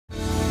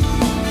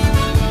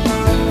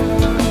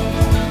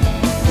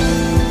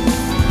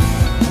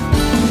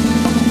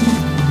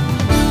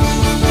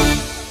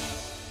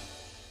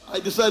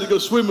decided to go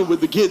swimming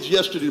with the kids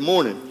yesterday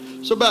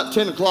morning. So about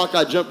 10 o'clock,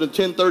 I jumped at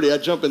 10:30, I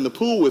jump in the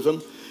pool with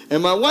them.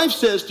 And my wife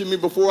says to me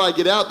before I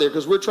get out there,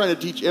 because we're trying to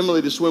teach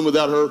Emily to swim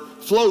without her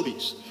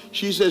floaties.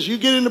 She says, you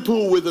get in the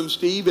pool with them,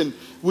 Steve, and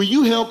will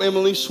you help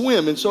Emily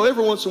swim? And so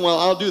every once in a while,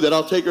 I'll do that.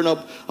 I'll take her and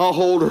I'll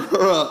hold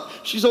her up.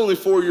 She's only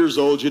 4 years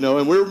old, you know,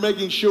 and we're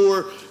making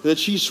sure that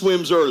she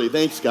swims early.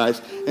 Thanks,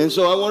 guys. And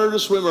so I want her to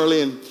swim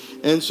early,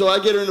 and so I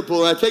get her in the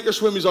pool, and I take her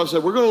swimmies off. I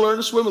said, we're going to learn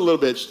to swim a little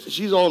bit.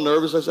 She's all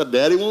nervous. I said,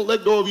 Daddy won't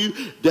let go of you.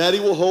 Daddy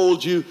will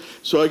hold you.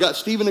 So I got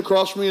Stephen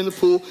across from me in the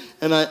pool,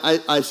 and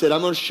I said,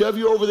 I'm going to shove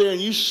you over there, and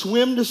you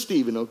swim to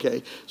Stephen,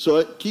 okay?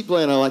 So keep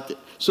playing. I liked it.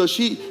 So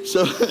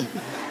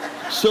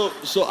So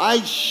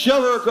I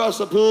shove her across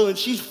the pool, and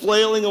she's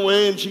flailing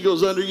away, and she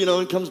goes under, you know,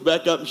 and comes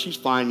back up, and she's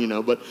fine, you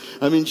know. But,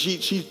 I mean,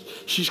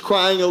 she's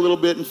crying a little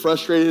bit and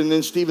frustrated, and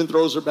then Stephen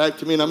throws her back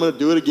to me, and I'm going to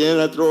do it again,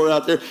 and I throw her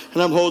out there,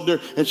 and I'm holding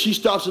her, and she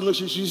stops and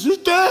looks, and she says,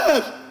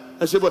 Dad!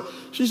 I said, what?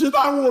 She said,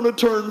 I want to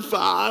turn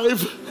 5.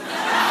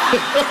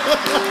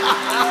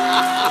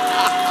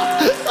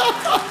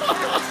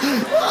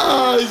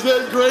 Is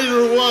that great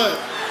or what?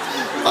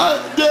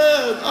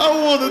 Dad, I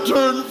want to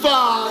turn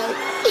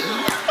 5.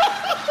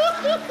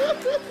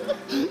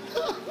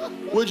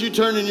 Would you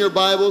turn in your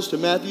Bibles to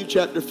Matthew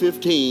chapter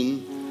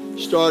 15,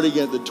 starting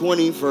at the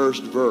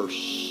 21st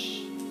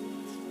verse.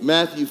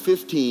 Matthew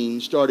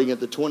 15, starting at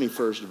the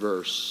 21st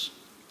verse.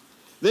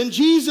 Then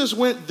Jesus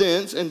went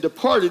thence and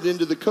departed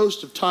into the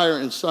coast of Tyre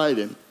and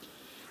Sidon.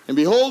 And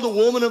behold, a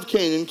woman of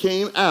Canaan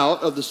came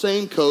out of the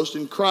same coast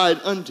and cried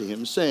unto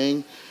him,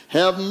 saying,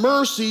 Have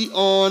mercy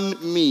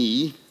on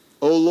me,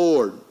 O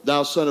Lord,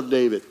 thou son of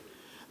David.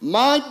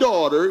 My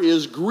daughter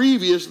is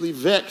grievously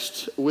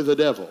vexed with a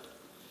devil.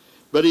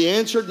 But he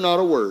answered not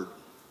a word.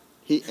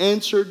 He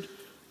answered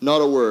not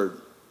a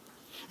word.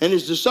 And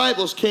his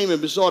disciples came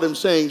and besought him,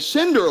 saying,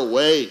 Send her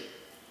away.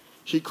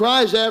 She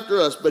cries after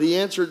us. But he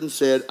answered and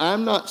said, I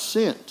am not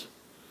sent,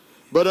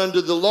 but unto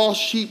the lost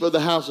sheep of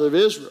the house of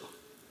Israel.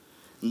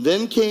 And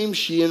then came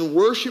she and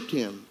worshipped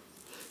him,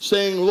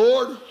 saying,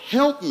 Lord,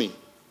 help me.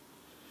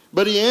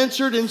 But he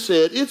answered and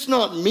said, It's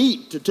not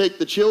meet to take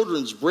the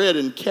children's bread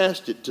and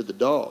cast it to the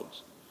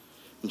dogs.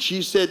 And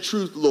she said,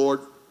 Truth,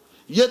 Lord.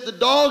 Yet the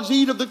dogs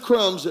eat of the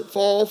crumbs that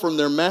fall from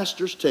their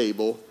master's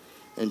table.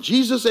 And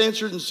Jesus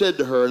answered and said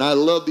to her, and I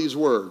love these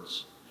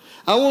words.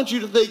 I want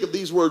you to think of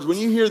these words. When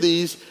you hear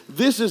these,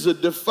 this is a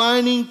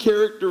defining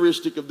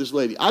characteristic of this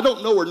lady. I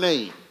don't know her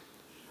name.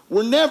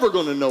 We're never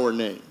going to know her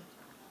name.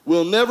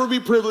 We'll never be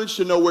privileged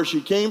to know where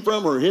she came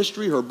from, her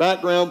history, her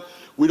background.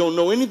 We don't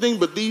know anything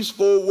but these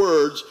 4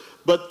 words.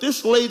 But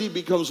this lady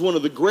becomes one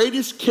of the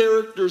greatest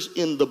characters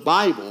in the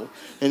Bible,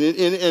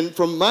 and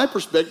from my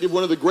perspective,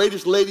 one of the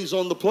greatest ladies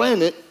on the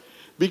planet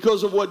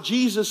because of what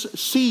Jesus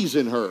sees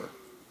in her.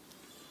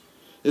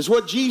 It's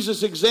what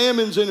Jesus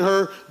examines in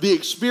her, the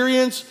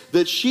experience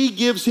that she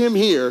gives him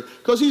here,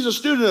 because he's a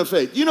student of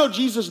faith. You know,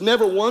 Jesus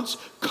never once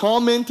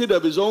commented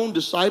of his own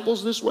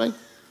disciples this way.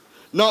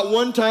 Not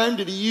one time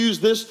did he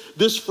use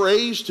this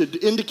phrase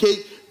to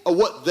indicate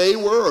what they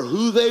were or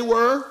who they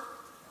were.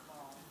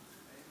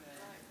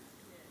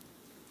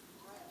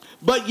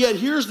 But yet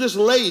here's this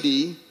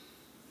lady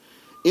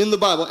in the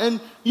Bible.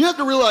 And you have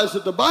to realize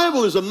that the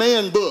Bible is a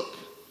man book.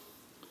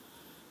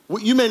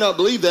 You may not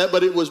believe that,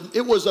 but it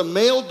was a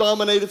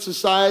male-dominated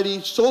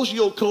society.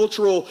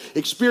 Socio-cultural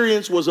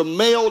experience was a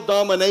male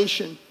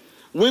domination.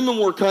 Women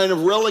were kind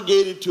of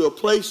relegated to a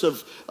place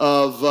of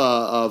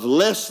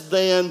less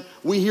than.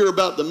 We hear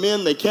about the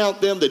men, they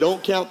count them, they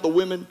don't count the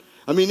women.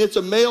 I mean, it's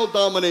a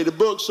male-dominated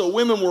book, so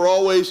women were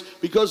always,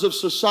 because of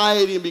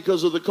society and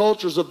because of the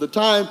cultures of the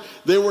time,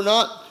 they were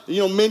not,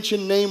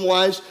 mentioned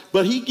name-wise.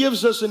 But he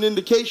gives us an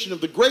indication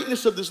of the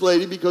greatness of this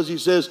lady because he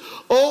says,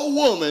 O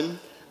woman,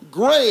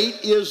 great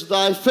is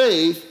thy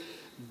faith,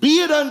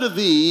 be it unto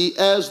thee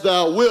as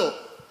thou wilt.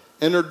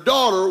 And her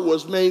daughter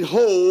was made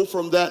whole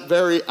from that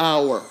very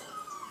hour.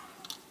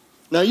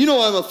 Now, you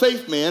know I'm a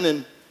faith man,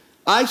 and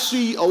I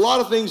see a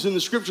lot of things in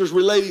the scriptures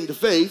relating to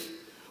faith.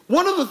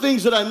 One of the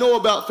things that I know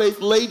about faith,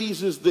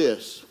 ladies, is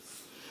this,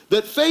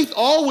 that faith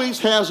always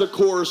has a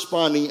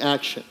corresponding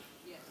action.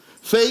 Yes.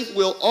 Faith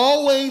will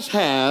always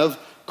have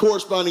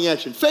corresponding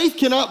action. Faith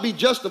cannot be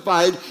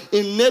justified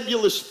in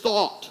nebulous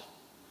thought.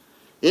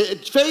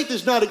 Faith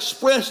is not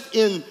expressed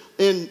in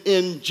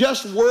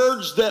just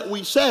words that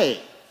we say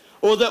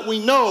or that we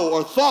know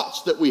or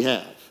thoughts that we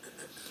have.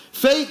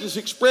 Faith is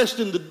expressed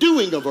in the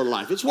doing of our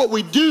life. It's what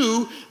we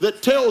do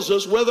that tells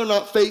us whether or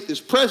not faith is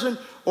present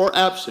or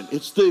absent.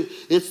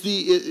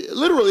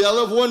 Literally, I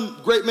love one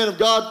great man of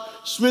God,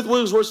 Smith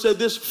Wigglesworth, said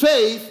this: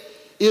 faith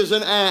is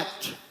an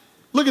act.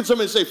 Look at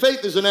somebody and say,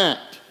 faith is an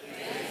act.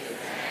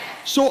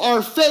 So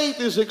our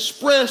faith is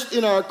expressed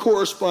in our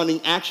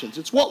corresponding actions.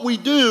 It's what we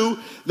do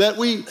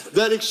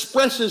that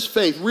expresses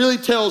faith, really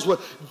tells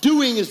what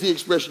doing is the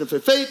expression of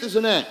faith. Faith is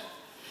an act.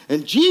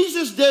 And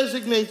Jesus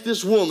designates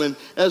this woman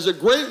as a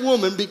great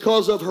woman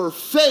because of her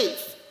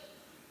faith.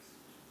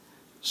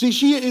 See,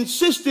 she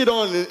insisted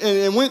on it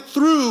and went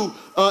through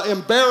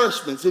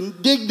embarrassments,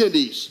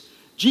 indignities,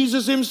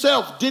 Jesus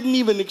himself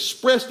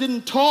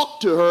didn't talk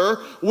to her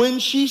when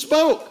she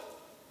spoke.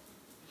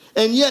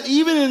 And yet,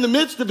 even in the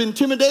midst of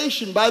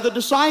intimidation by the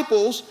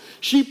disciples,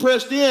 she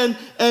pressed in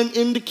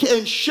and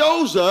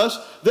shows us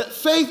that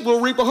faith will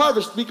reap a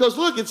harvest. Because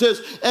look, it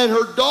says, and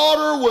her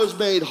daughter was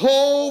made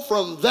whole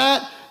from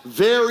that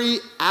very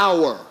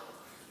hour.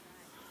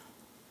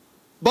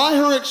 By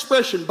her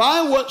expression,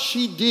 by what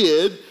she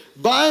did,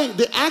 by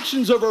the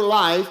actions of her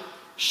life,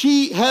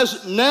 she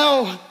has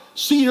now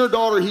seen her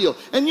daughter healed.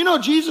 And you know,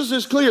 Jesus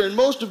is clear in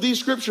most of these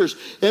scriptures.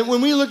 And when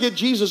we look at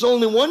Jesus,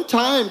 only one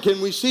time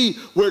can we see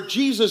where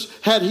Jesus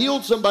had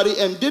healed somebody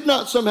and did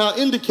not somehow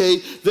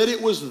indicate that it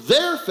was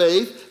their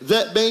faith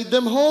that made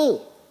them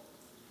whole.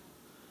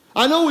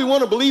 I know we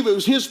want to believe it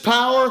was his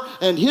power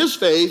and his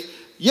faith.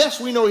 Yes,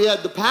 we know he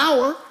had the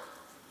power,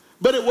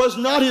 but it was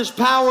not his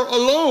power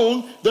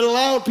alone that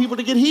allowed people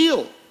to get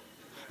healed.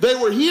 They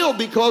were healed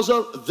because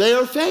of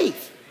their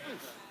faith.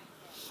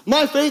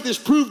 My faith is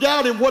proved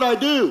out in what I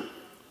do.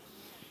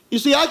 You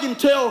see, I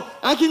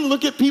can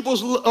look at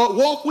people's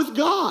walk with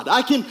God.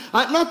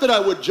 Not that I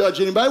would judge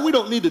anybody. We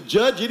don't need to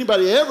judge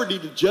anybody, ever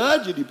need to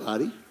judge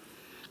anybody.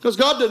 Because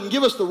God doesn't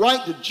give us the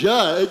right to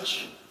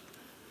judge.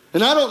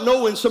 And I don't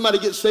know when somebody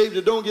gets saved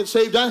or don't get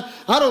saved. I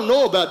don't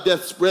know about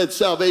death-spread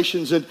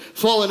salvations and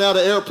falling out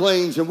of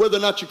airplanes and whether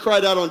or not you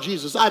cried out on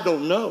Jesus. I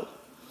don't know.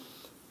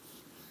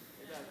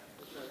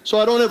 So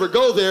I don't ever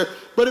go there.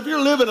 But if you're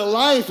living a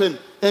life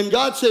and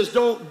God says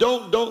don't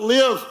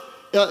live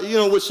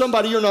with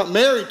somebody you're not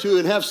married to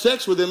and have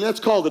sex with them, that's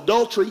called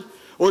adultery,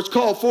 or it's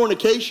called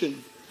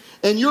fornication.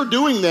 And you're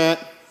doing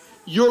that,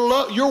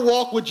 your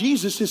walk with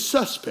Jesus is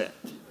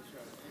suspect.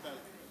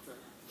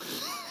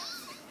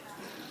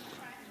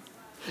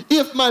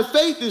 If my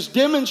faith is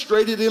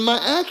demonstrated in my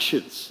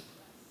actions,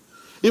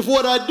 if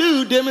what I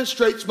do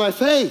demonstrates my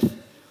faith.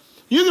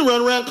 You can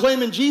run around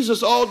claiming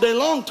Jesus all day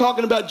long,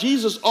 talking about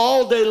Jesus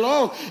all day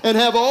long, and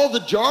have all the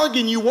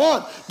jargon you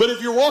want. But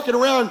if you're walking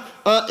around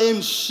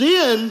in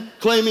sin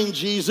claiming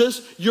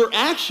Jesus, your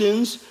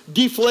actions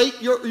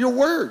deflate your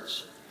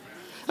words.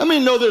 I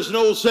mean, no, there's an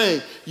old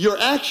saying, your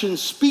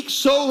actions speak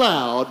so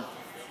loud,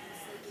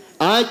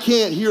 I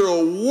can't hear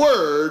a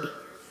word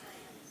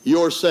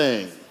you're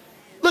saying.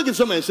 Look at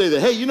somebody and say that,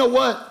 hey, you know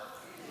what?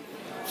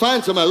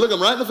 Find somebody, look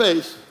them right in the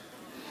face.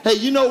 Hey,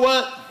 you know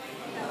what?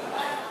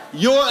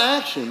 Your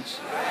actions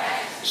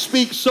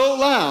speak so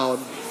loud,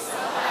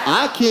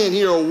 I can't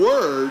hear a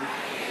word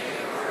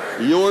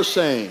you're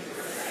saying.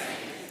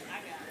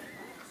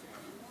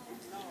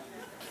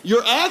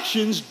 Your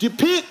actions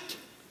depict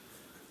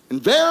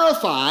and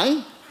verify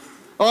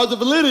the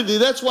validity.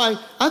 That's why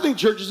I think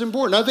church is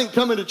important. I think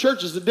coming to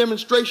church is a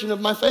demonstration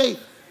of my faith.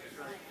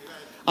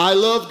 I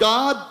love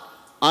God.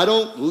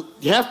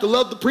 You have to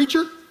love the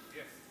preacher?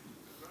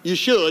 You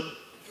should.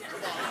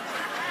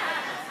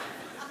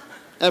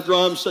 After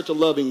all, I'm such a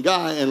loving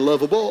guy and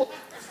lovable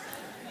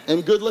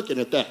and good looking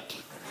at that.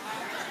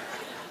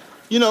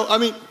 You know, I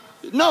mean,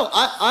 no,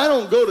 I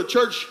don't go to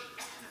church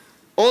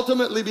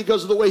ultimately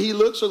because of the way he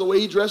looks or the way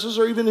he dresses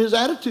or even his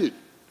attitude.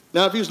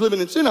 Now, if he was living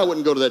in sin, I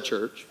wouldn't go to that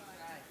church.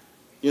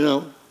 You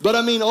know, but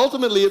I mean,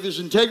 ultimately, if there's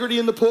integrity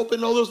in the pulpit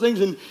and all those things,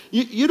 and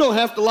you don't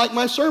have to like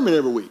my sermon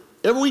every week.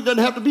 Every week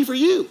doesn't have to be for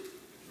you.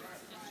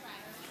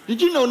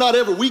 Did you know not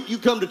every week you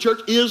come to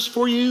church is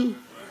for you?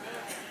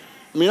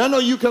 I mean, I know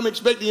you come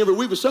expecting every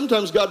week, but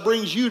sometimes God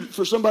brings you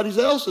for somebody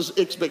else's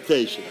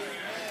expectation.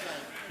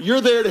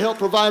 You're there to help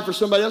provide for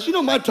somebody else. You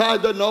know, my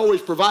tithe doesn't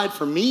always provide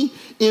for me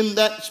in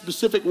that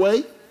specific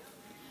way.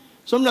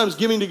 Sometimes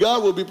giving to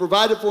God will be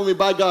provided for me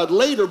by God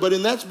later, but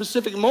in that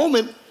specific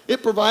moment,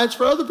 it provides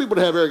for other people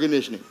to have air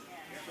conditioning.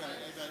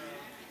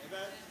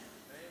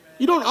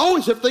 You don't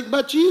always have to think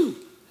about you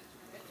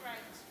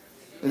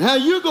and how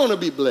you're going to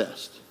be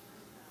blessed.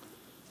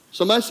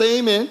 Somebody say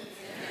amen.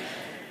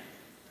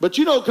 But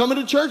you know, coming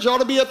to church ought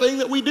to be a thing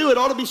that we do. It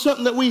ought to be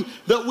something that we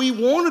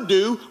want to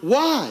do.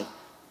 Why?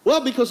 Well,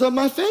 because of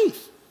my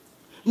faith.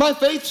 My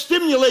faith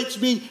stimulates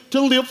me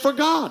to live for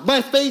God. My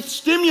faith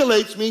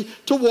stimulates me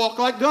to walk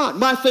like God.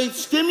 My faith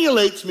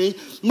stimulates me.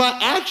 My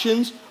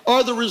actions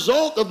are the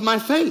result of my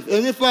faith.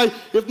 And if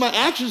my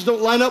actions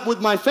don't line up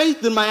with my faith,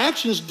 then my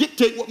actions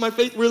dictate what my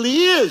faith really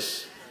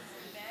is.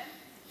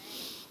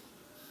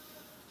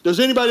 Does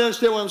anybody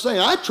understand what I'm saying?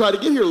 I try to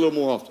get here a little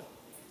more often.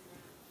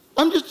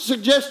 I'm just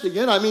suggesting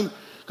it. I mean,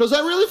 because I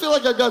really feel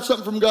like I got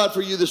something from God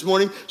for you this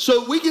morning.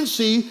 So we can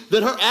see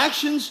that her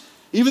actions,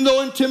 even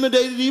though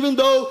intimidated, even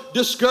though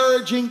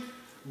discouraging,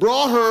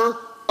 brought her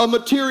a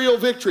material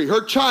victory.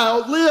 Her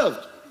child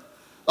lived.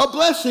 A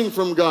blessing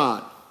from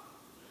God.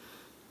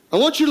 I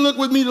want you to look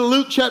with me to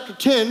Luke chapter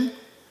 10,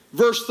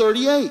 verse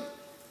 38.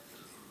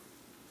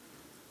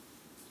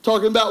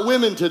 Talking about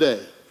women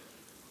today.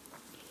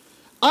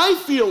 I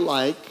feel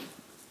like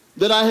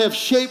that I have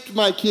shaped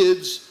my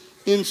kids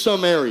in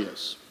some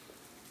areas.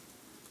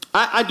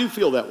 I do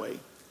feel that way.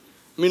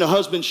 I mean, a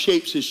husband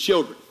shapes his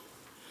children.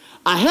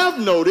 I have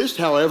noticed,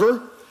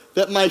 however,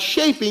 that my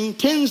shaping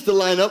tends to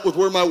line up with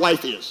where my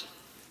wife is.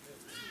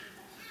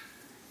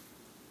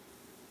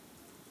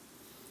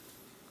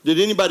 Did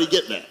anybody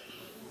get that?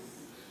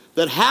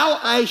 that how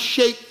I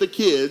shape the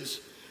kids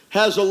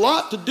has a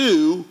lot to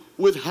do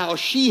with how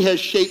she has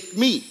shaped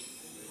me.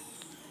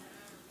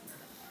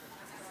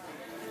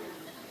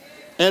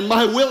 And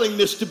my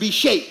willingness to be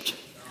shaped.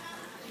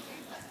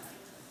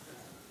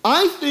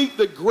 I think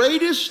the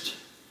greatest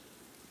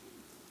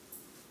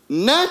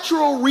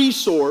natural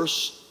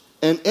resource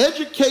and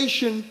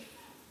education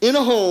in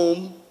a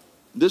home,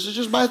 this is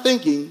just my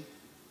thinking,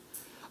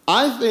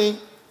 I think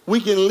we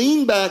can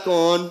lean back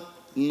on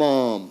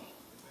mom.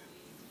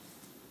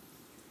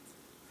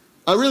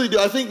 I really do.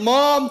 I think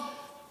mom,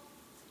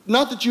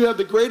 not that you have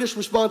the greatest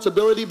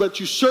responsibility, but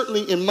you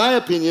certainly, in my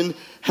opinion,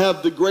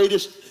 have the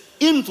greatest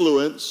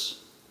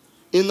influence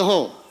in the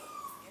home.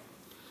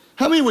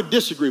 How many would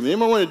disagree with me?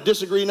 Anyone want to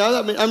disagree?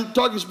 Now, I'm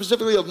talking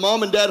specifically of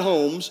mom and dad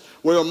homes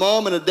where a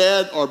mom and a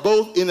dad are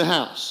both in the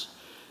house.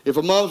 If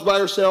a mom's by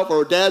herself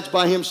or a dad's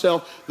by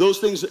himself, those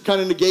things that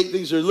kind of negate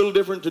things are a little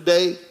different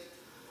today.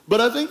 But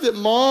I think that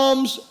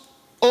moms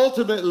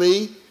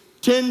ultimately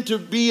tend to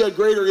be a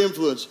greater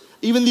influence.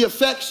 Even the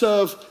effects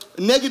of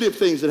negative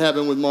things that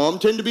happen with mom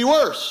tend to be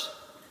worse.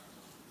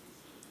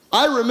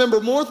 I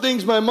remember more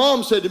things my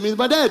mom said to me than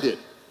my dad did.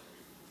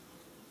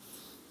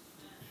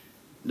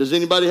 Does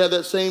anybody have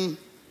that same?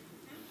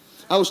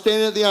 I was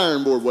standing at the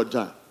iron board one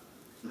time,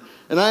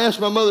 and I asked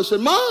my mother, I said,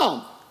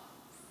 Mom,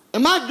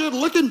 am I good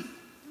looking?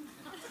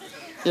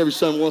 Every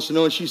son wants to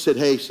know, and she said,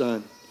 hey,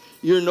 son,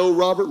 you're no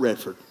Robert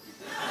Redford.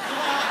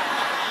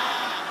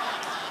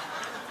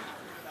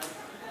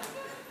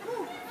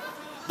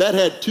 That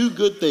had two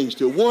good things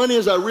to it. One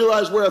is I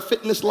realized where I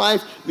fit in this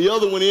life. The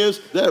other one is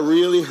that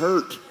really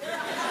hurt.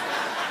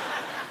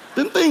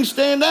 Them things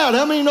stand out.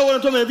 How many know what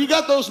I'm talking about? Have you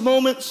got those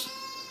moments?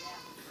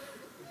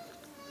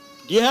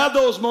 Do you have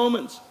those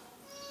moments?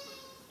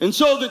 And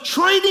so the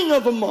training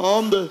of a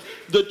mom,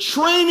 the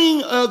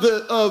training of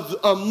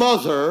a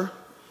mother,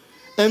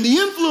 and the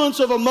influence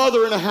of a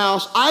mother in a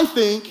house, I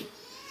think,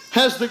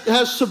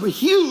 has some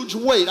huge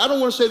weight. I don't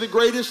want to say the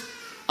greatest.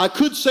 I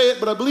could say it,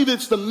 but I believe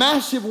it's the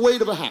massive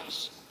weight of a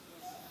house.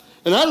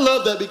 And I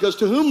love that because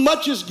to whom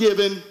much is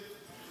given,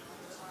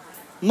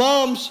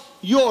 moms,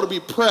 you ought to be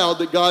proud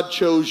that God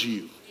chose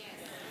you.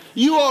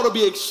 You ought to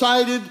be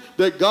excited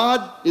that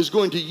God is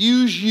going to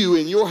use you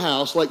in your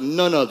house like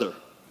none other.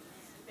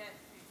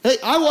 Hey,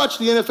 I watched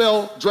the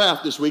NFL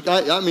draft this week.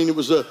 I mean, it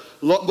was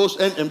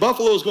and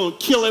Buffalo is going to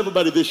kill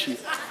everybody this year.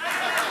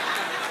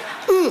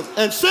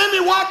 And Sammy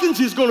Watkins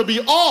is going to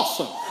be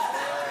awesome.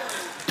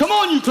 Come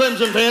on, you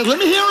Clemson fans, let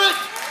me hear it.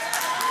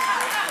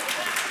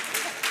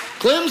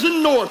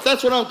 Clemson North,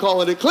 that's what I'm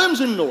calling it,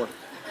 Clemson North.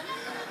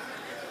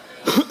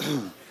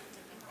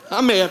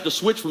 I may have to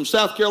switch from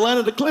South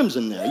Carolina to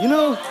Clemson now, you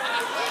know? What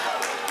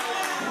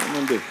am I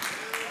going to do?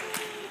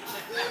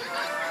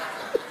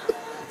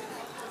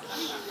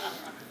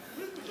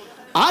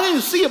 I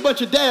didn't see a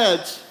bunch of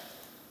dads,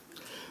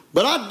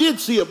 but I did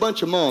see a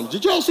bunch of moms.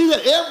 Did y'all see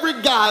that? Every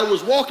guy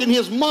was walking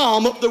his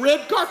mom up the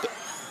red carpet.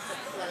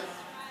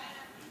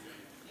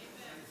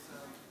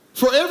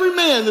 For every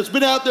man that's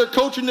been out there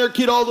coaching their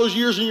kid all those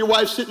years and your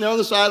wife sitting there on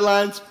the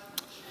sidelines,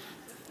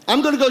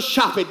 I'm going to go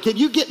shopping. Can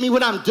you get me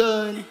when I'm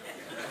done?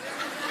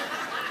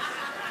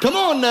 Come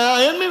on now.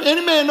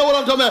 Any man know what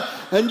I'm talking about?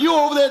 And you're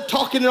over there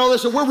talking and all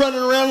this, and we're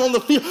running around on the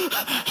field.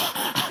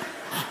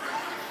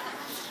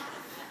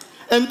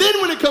 And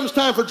then when it comes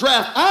time for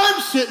draft,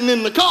 I'm sitting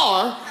in the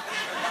car.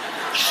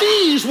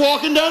 She's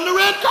walking down the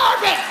red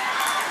carpet.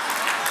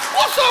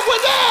 What's up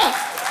with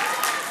that?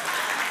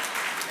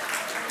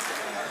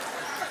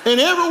 And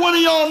every one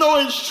of y'all know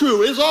it's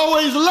true. It's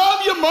always,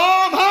 love you,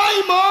 Mom.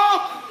 Hi, Mom.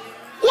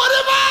 What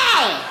am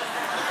I?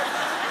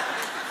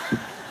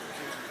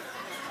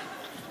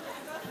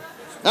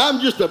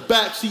 I'm just a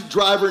backseat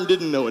driver and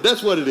didn't know it.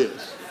 That's what it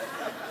is.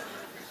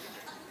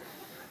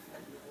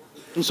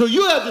 And so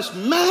you have this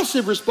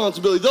massive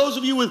responsibility. Those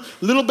of you with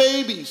little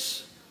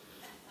babies,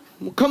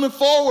 coming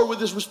forward with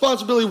this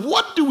responsibility,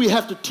 what do we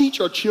have to teach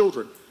our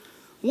children?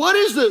 What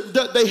is it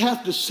that they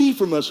have to see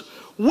from us?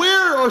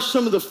 Where are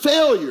some of the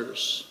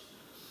failures?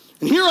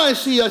 And here I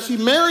see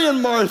Mary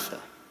and Martha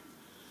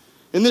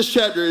in this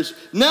chapter. Is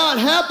now it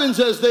happens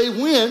as they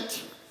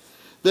went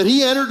that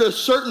he entered a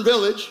certain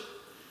village,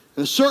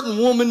 and a certain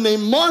woman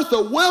named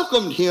Martha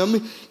welcomed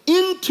him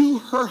into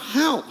her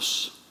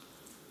house.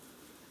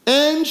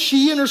 And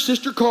she and her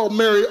sister called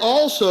Mary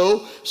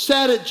also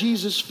sat at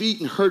Jesus' feet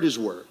and heard his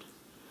word.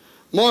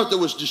 Martha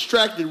was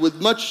distracted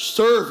with much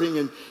serving,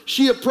 and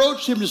she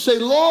approached him to say,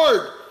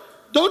 Lord,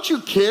 don't you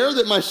care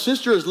that my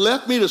sister has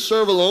left me to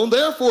serve alone?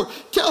 Therefore,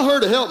 tell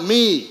her to help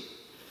me.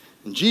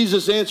 And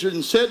Jesus answered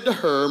and said to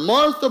her,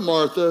 Martha,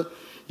 Martha,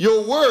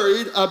 you're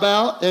worried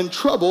about and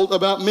troubled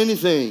about many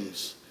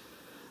things.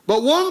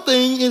 But one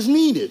thing is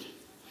needed,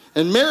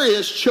 and Mary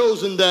has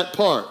chosen that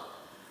part,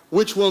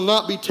 which will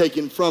not be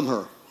taken from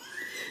her.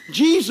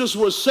 Jesus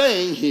was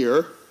saying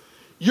here,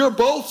 you're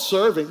both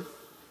serving.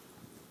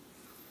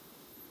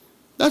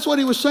 That's what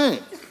he was saying.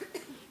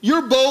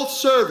 You're both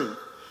serving.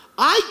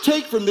 I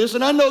take from this,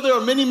 and I know there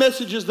are many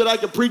messages that I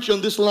could preach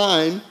on this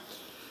line.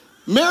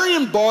 Mary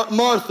and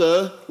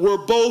Martha were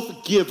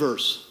both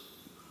givers.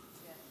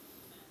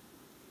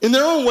 In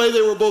their own way,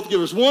 they were both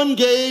givers. One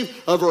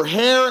gave of her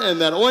hair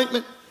and that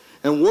ointment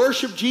and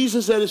worshiped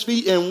Jesus at his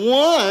feet, and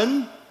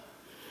one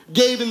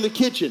gave in the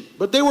kitchen.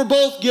 But they were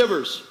both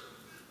givers.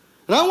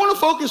 And I want to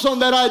focus on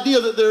that idea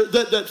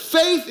that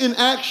faith in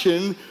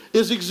action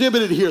is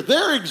exhibited here.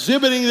 They're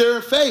exhibiting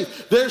their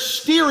faith. They're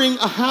steering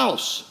a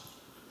house.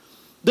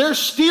 They're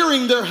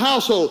steering their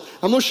household.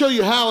 I'm going to show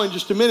you how in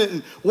just a minute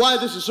and why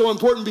this is so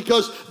important,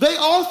 because they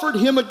offered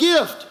him a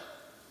gift.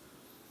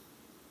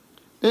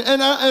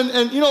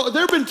 And you know,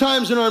 there have been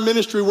times in our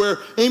ministry where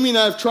Amy and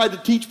I have tried to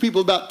teach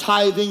people about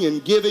tithing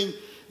and giving.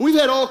 We've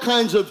had all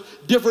kinds of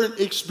different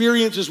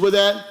experiences with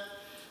that.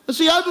 But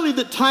see, I believe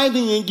that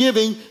tithing and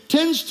giving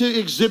tends to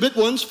exhibit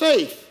one's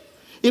faith.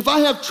 If I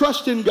have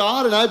trust in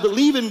God and I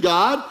believe in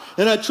God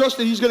and I trust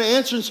that he's going to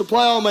answer and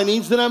supply all my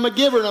needs, then I'm a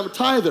giver and I'm a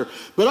tither.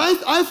 But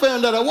I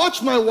found out, I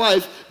watched my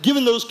wife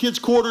giving those kids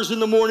quarters in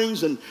the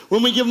mornings, and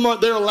when we give them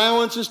their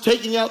allowances,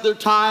 taking out their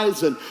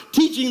tithes and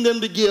teaching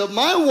them to give.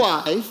 My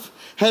wife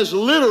has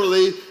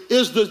literally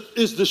is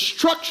the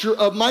structure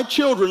of my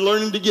children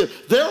learning to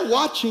give. They're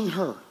watching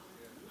her.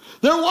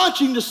 They're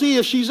watching to see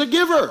if she's a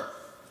giver.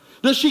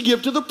 Does she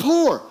give to the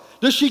poor?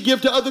 Does she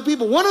give to other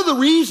people? One of the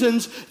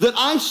reasons that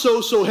I sow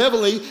so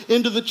heavily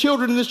into the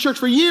children in this church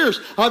for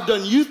years, I've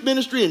done youth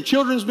ministry and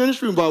children's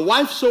ministry, with my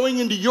wife sowing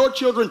into your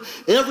children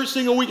every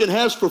single week and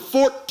has for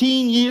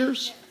 14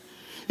 years,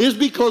 is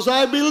because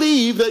I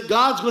believe that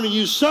God's going to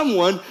use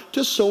someone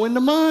to sow into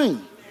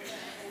mine.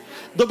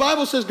 The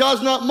Bible says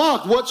God's not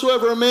mocked.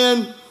 Whatsoever a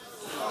man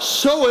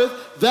soweth,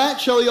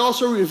 that shall he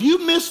also reap. If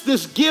you miss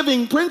this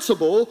giving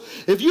principle,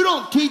 if you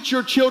don't teach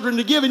your children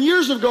to give, and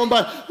years have gone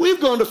by,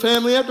 we've gone to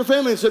family after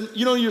family and said,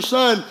 you know, your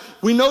son,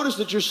 we noticed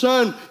that your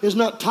son is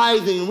not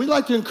tithing, and we'd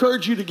like to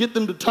encourage you to get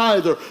them to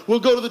tithe. Or we'll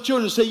go to the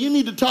children and say, you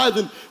need to tithe.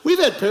 And we've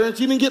had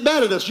parents even get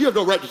mad at us. You have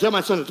no right to tell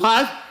my son to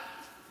tithe.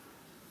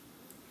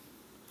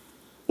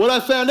 What I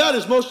found out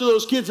is most of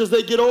those kids, as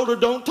they get older,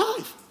 don't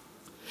tithe.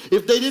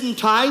 If they didn't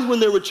tithe when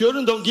they were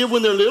children, don't give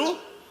when they're little,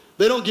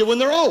 they don't give when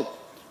they're old.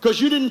 Because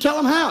you didn't tell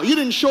them how. You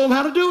didn't show them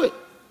how to do it.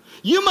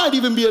 You might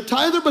even be a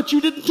tither, but you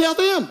didn't tell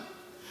them.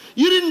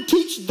 You didn't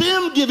teach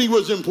them giving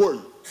was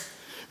important.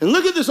 And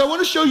look at this. I want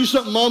to show you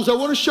something, moms. I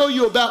want to show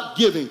you about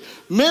giving.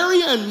 Mary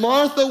and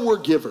Martha were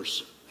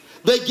givers.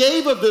 They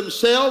gave of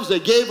themselves. They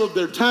gave of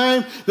their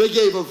time. They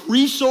gave of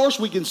resource.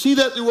 We can see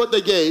that through what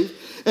they gave.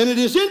 And it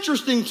is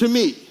interesting to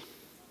me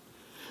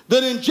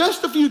that in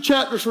just a few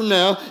chapters from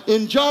now,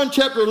 in John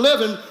chapter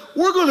 11,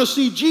 we're going to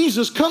see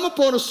Jesus come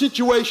upon a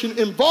situation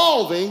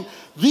involving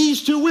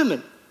these two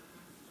women.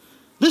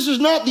 This is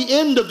not the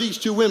end of these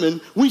two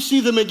women. We see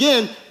them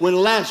again when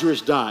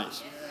Lazarus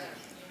dies.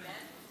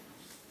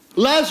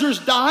 Lazarus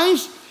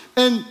dies,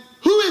 and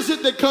who is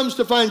it that comes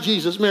to find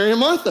Jesus? Mary and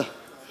Martha.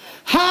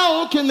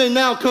 How can they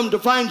now come to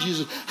find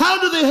Jesus?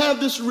 How do they have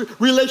this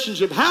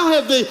relationship? How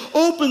have they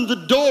opened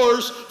the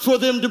doors for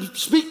them to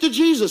speak to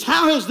Jesus?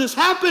 How has this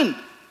happened?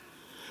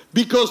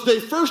 Because they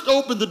first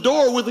opened the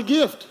door with a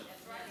gift.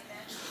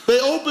 They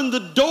opened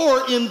the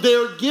door in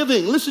their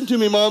giving. Listen to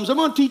me, moms. I'm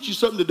going to teach you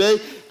something today.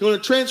 Going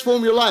to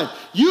transform your life.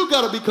 You've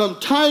got to become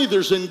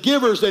tithers and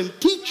givers and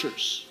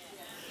teachers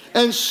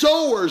and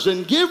sowers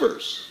and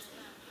givers.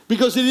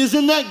 Because it is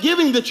in that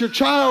giving that your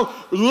child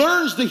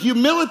learns the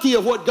humility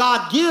of what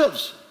God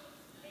gives.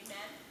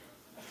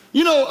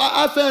 You know,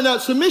 I found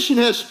out submission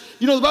has,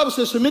 you know, the Bible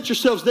says, submit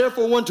yourselves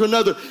therefore one to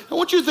another. I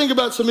want you to think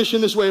about submission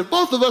this way. If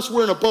both of us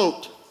were in a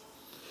boat,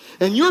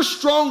 and you're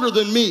stronger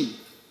than me,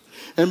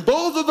 and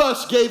both of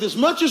us gave as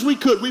much as we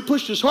could, we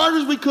pushed as hard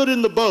as we could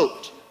in the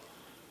boat,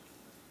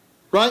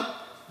 right?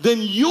 Then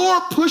your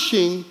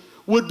pushing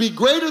would be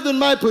greater than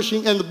my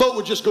pushing, and the boat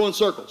would just go in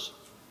circles.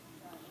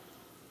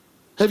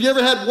 Have you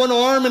ever had one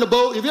arm in a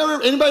boat?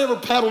 Anybody ever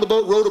paddled a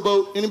boat, rowed a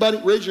boat? Anybody?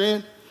 Raise your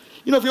hand.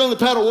 You know, if you only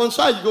paddle one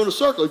side, you go in a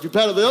circle. If you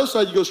paddle the other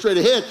side, you go straight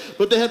ahead,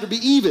 but they have to be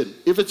even.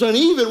 If it's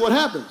uneven, what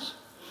happens?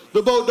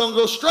 The boat don't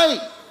go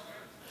straight.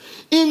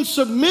 In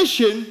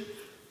submission,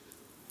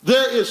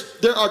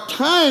 there are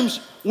times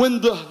when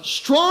the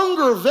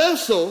stronger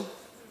vessel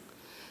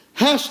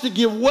has to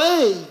give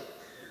way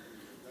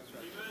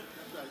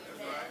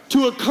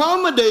to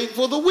accommodate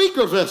for the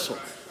weaker vessel.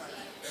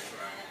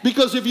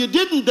 Because if you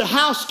didn't, the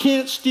house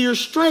can't steer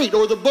straight,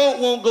 or the boat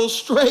won't go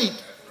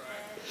straight.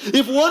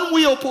 If one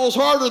wheel pulls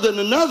harder than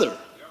another,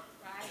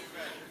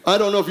 I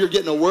don't know if you're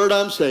getting a word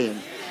I'm saying.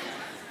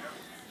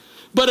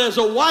 But as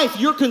a wife,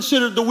 you're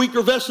considered the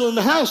weaker vessel in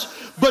the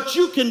house, but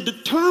you can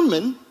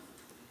determine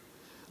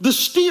the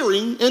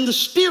steering and the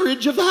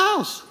steerage of the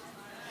house.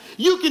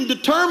 You can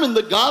determine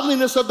the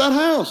godliness of that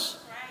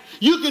house.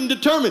 You can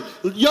determine.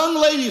 Young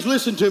ladies,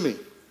 listen to me.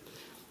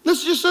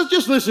 Let's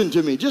just listen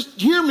to me. Just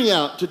hear me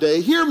out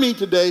today. Hear me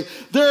today.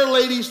 There are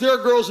ladies, there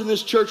are girls in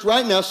this church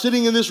right now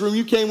sitting in this room.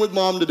 You came with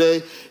mom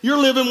today. You're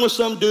living with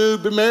some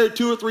dude, been married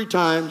 2 or 3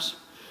 times.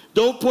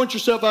 Don't point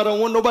yourself out. I don't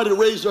want nobody to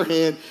raise their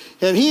hand.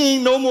 And he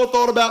ain't no more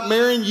thought about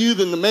marrying you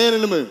than the man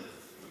in the moon.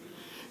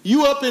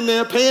 You up in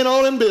there paying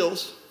all them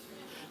bills,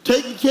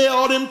 taking care of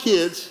all them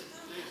kids,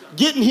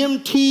 getting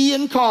him tea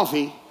and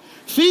coffee,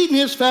 feeding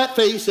his fat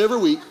face every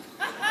week,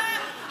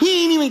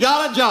 He ain't even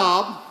got a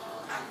job.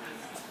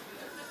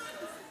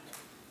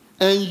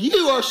 And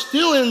you are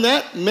still in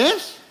that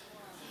mess?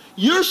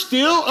 You're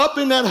still up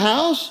in that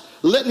house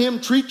letting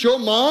him treat your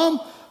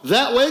mom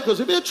that way? Because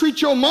if he'll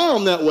treat your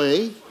mom that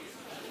way,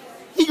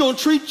 he's going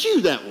to treat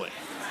you that way.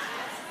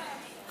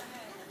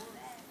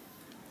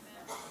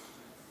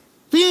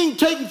 If he ain't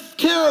taking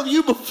care of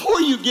you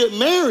before you get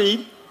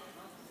married,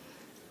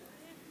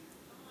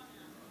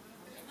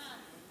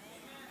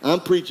 I'm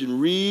preaching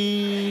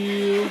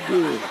real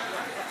good.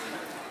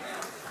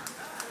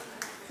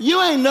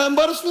 You ain't nothing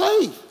but a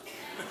slave.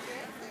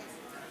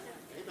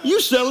 You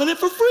selling it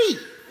for free.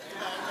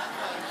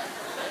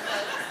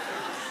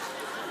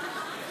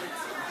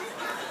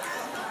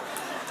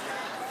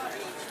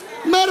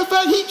 Matter of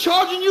fact, he's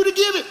charging you to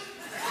give it.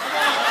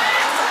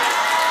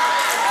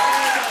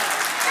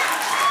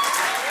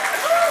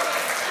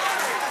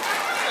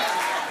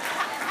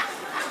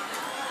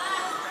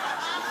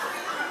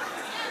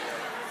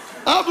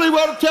 I believe we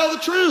ought to tell the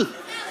truth.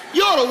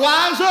 You ought to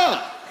wise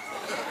up.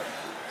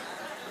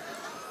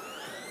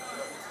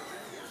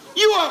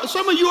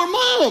 Some of you are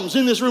moms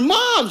in this room,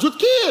 moms with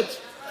kids.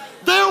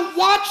 They're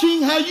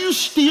watching how you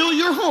steer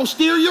your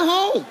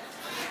home.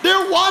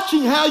 They're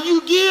watching how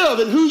you give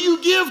and who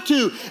you give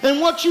to and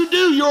what you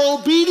do, your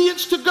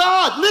obedience to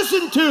God.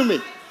 Listen to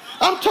me.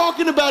 I'm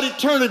talking about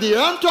eternity.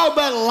 I'm talking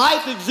about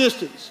life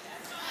existence.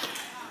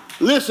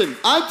 Listen,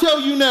 I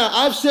tell you now,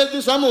 I've said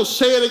this, I'm going to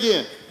say it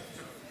again.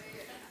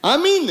 I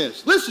mean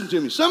this. Listen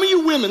to me. Some of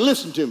you women,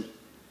 listen to me.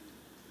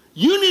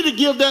 You need to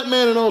give that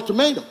man an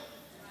ultimatum.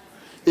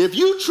 If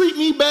you treat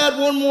me bad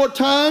one more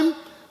time,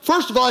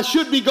 first of all, I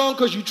should be gone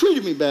because you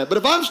treated me bad. But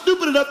if I'm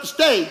stupid enough to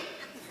stay,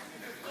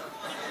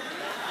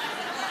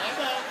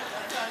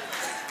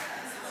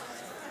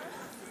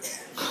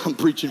 I'm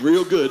preaching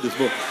real good this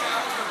morning.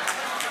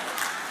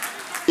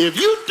 If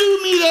you do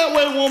me that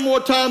way one more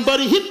time,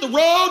 buddy, hit the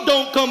road,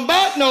 don't come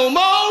back no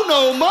more,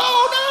 no more,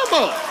 no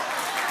more.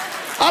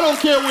 I don't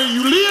care where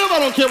you live. I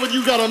don't care whether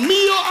you got a meal.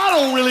 I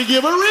don't really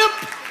give a rip.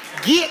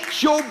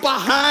 Get your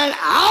behind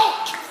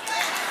out.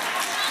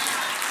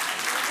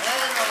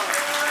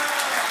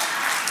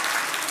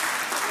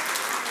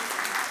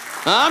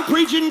 I'm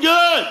preaching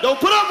good. Don't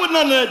put up with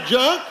none of that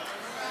junk.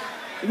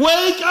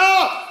 Wake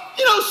up.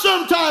 You know,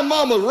 sometime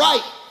mama's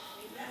right.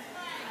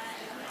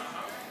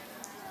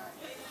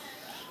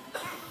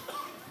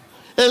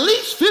 At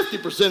least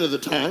 50% of the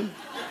time.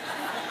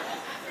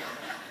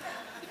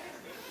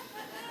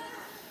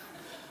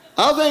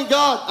 I thank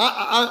God.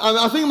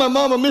 I think my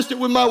mama missed it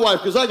with my wife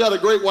because I got a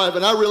great wife,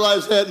 and I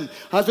realize that, and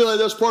I feel like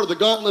that's part of the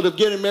gauntlet of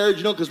getting married,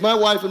 you know, because my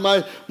wife and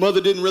my mother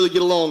didn't really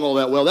get along all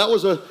that well.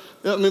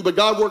 But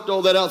God worked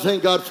all that out.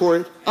 Thank God for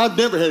it. I've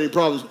never had any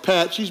problems with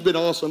Pat. She's been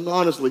awesome,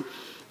 honestly.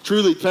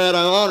 Truly, Pat,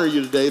 I honor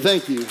you today.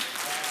 Thank you.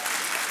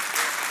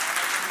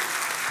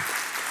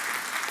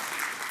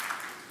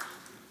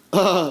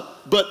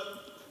 But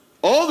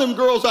all them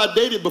girls I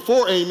dated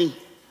before Amy,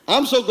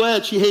 I'm so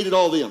glad she hated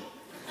all them.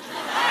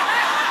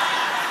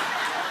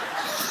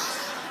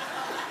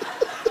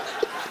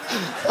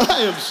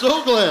 I am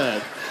so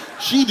glad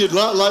she did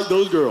not like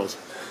those girls.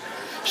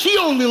 She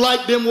only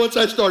liked them once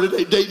I started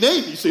dating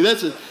Amy. See,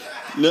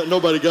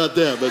 nobody got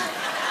that, but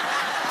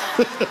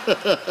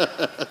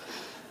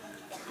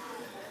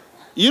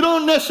you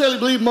don't necessarily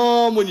believe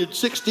mom when you're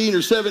 16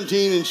 or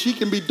 17, and she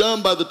can be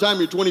dumb by the time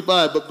you're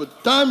 25, but by the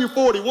time you're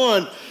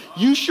 41,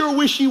 you sure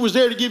wish she was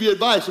there to give you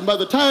advice, and by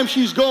the time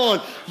she's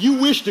gone, you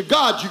wish to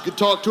God you could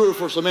talk to her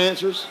for some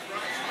answers.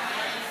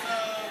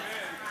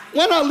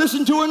 Why not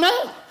listen to her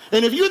now?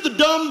 And if you're the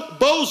dumb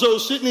bozo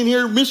sitting in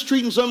here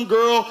mistreating some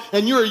girl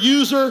and you're a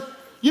user,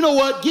 you know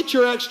what? Get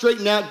your act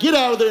straightened out. Get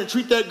out of there and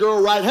treat that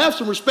girl right. Have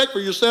some respect for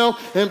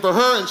yourself and for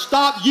her, and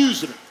stop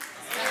using her.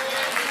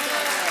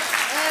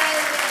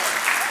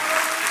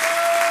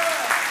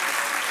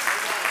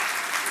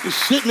 You're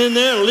sitting in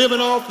there living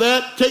off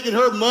that, taking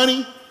her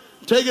money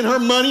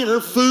and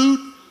her food.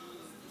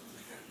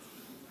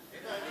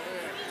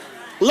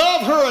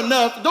 Love her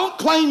enough. Don't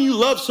claim you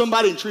love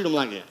somebody and treat them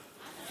like that.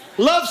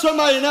 Love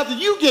somebody enough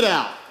that you get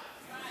out.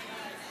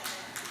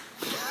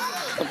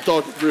 I'm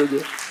talking real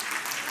good.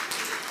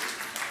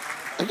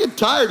 I get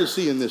tired of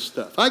seeing this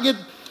stuff.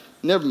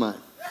 Never mind.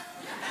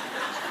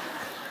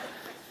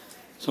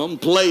 Some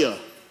player.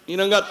 You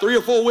done got 3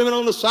 or 4 women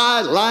on the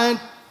side, lying,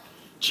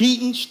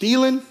 cheating,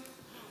 stealing.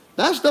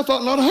 That stuff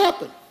ought not to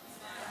happen.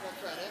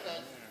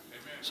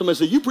 Somebody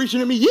said, you preaching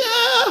at me?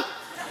 Yeah.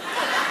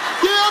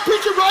 Yeah, I'm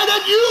preaching right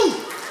at you.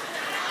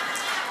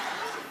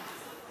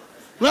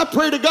 And I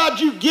pray to God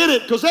you get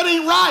it, because that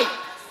ain't right.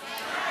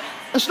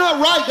 That's not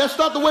right. That's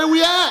not the way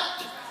we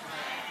act.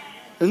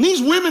 And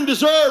these women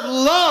deserve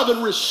love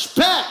and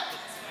respect.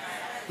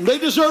 And they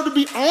deserve to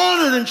be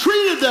honored and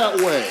treated that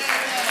way.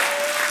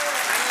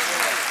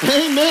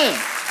 Amen.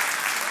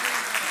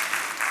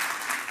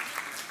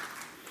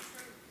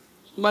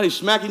 Somebody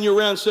smacking you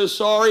around says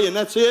sorry, and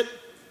that's it.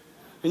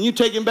 And you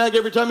take him back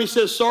every time he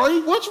says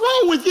sorry. What's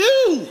wrong with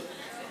you?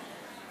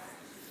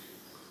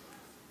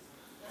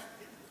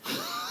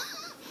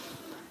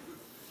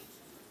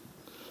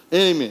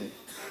 Amen.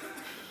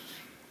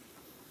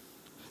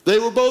 They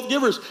were both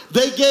givers.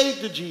 They gave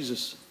to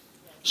Jesus,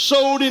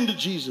 sowed into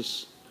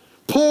Jesus,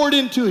 poured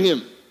into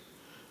him,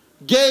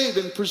 gave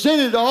and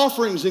presented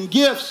offerings and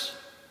gifts,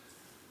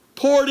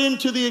 poured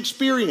into the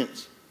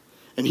experience.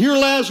 And here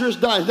Lazarus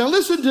dies. Now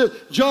listen to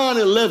John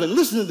 11.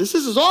 Listen to this.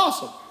 This is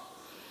awesome.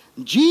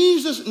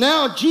 Jesus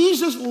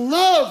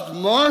loved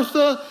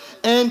Martha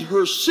and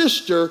her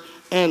sister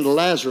and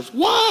Lazarus.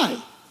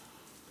 Why?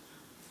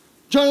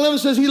 John 11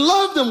 says he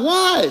loved them.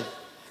 Why?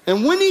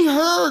 And when he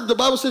heard, the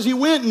Bible says he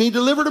went and he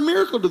delivered a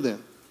miracle to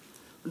them.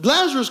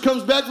 Lazarus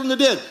comes back from the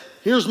dead.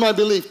 Here's my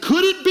belief.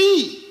 Could it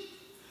be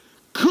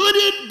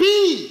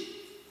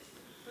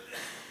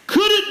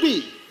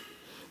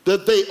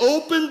that they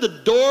opened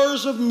the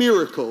doors of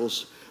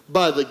miracles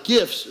by the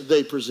gifts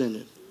they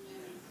presented?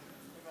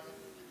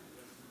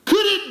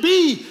 Could it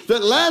be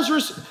that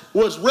Lazarus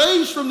was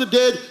raised from the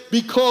dead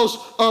because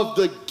of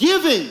the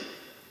giving?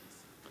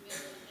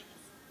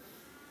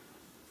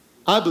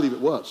 I believe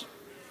it was.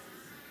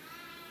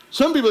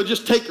 Some people are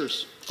just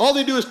takers. All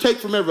they do is take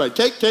from everybody.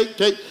 Take.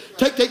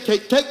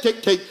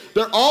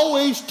 They're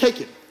always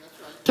taking.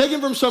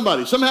 Taking from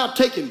somebody. Somehow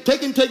taking.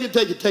 Taking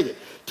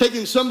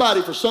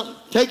somebody for something.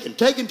 Taking.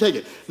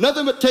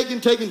 Nothing but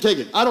taking.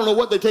 I don't know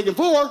what they're taking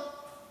for. I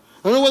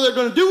don't know what they're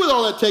going to do with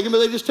all that taking, but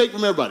they just take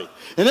from everybody.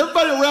 And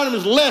everybody around them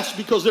is less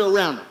because they're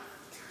around them.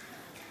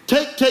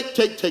 Take.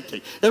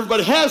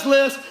 Everybody has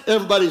less.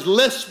 Everybody's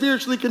less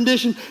spiritually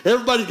conditioned.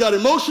 Everybody's got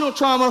emotional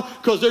trauma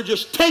because they're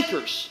just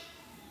takers.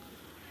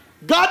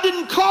 God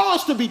didn't call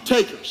us to be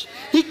takers.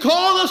 He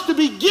called us to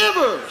be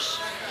givers.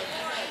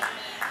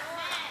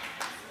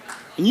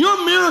 And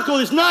your miracle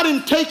is not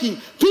in taking.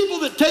 People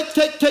that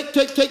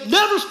take,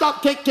 never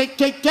stop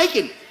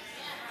taking.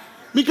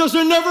 Because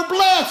they're never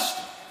blessed.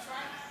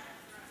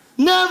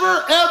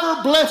 Never,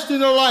 ever blessed in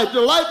their life.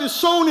 Their life is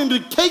sown into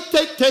take,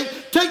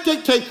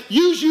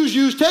 use,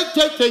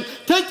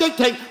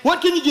 take.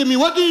 What can you give me?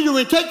 What can you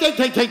do? Take.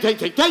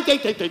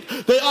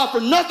 They offer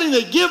nothing,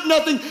 they give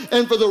nothing,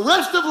 and for the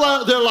rest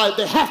of their life,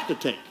 they have to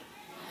take.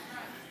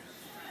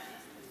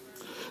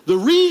 The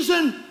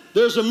reason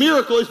there's a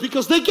miracle is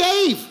because they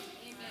gave.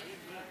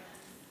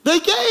 They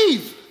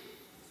gave.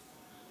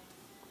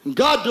 And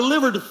God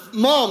delivered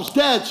moms,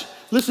 dads.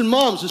 Listen,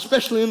 moms,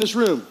 especially in this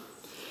room.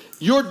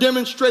 Your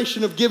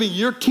demonstration of giving,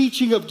 your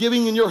teaching of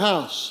giving in your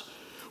house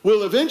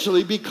will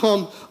eventually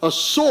become a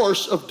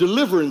source of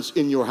deliverance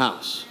in your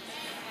house.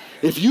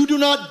 If you do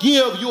not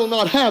give, you will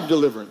not have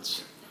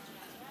deliverance.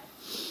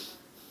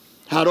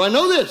 How do I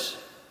know this?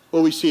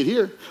 Well, we see it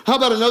here. How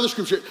about another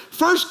scripture?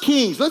 1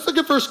 Kings. Let's look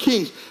at 1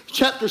 Kings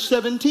chapter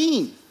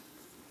 17.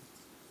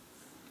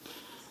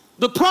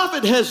 The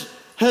prophet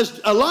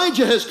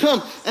Elijah has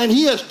come and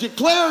he has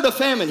declared a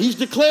famine. He's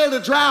declared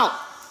a drought.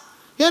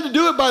 He had to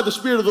do it by the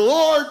Spirit of the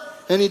Lord,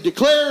 and he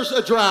declares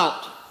a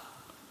drought.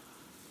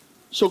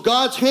 So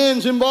God's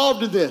hand's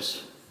involved in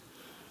this.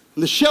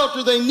 And the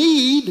shelter they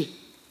need,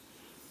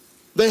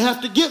 they have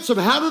to get some.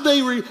 How do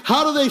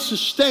they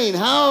sustain?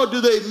 How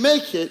do they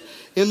make it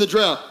in the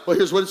drought? Well,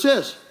 here's what it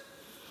says.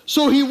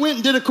 So he went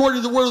and did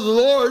according to the word of the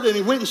Lord, and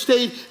he went and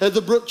stayed at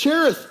the brook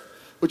Cherith,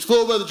 which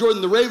flowed by the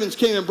Jordan. The ravens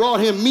came and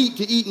brought him meat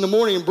to eat in the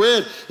morning and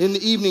bread in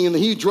the evening, and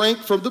he drank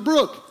from the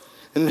brook.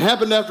 And it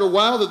happened after a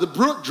while that the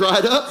brook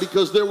dried up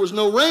because there was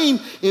no rain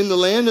in the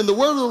land. And the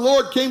word of the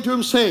Lord came to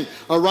him saying,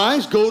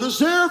 arise, go to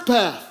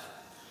Zarephath,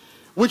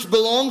 which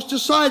belongs to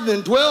Sidon,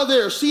 and dwell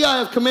there. See, I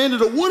have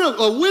commanded a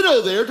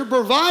widow there to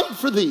provide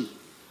for thee.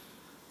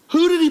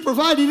 Who did he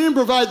provide? He didn't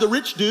provide the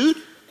rich dude.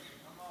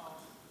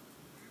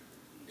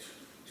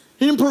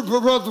 He didn't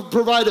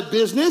provide a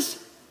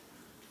business.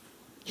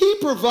 He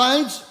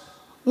provides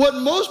what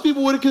most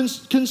people would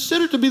have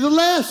considered to be the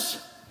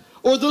less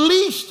or the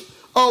least.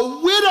 A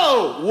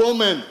widow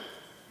woman.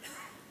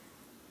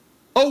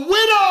 A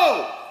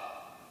widow.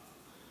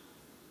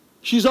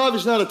 She's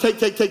obviously not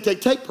a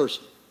take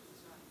person.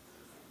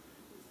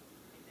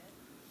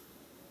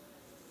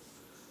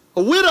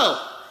 A widow.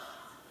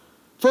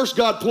 First,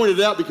 God pointed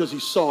it out because he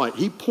saw it.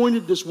 He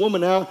pointed this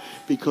woman out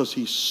because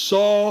he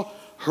saw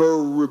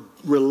her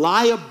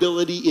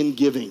reliability in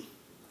giving.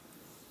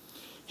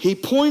 He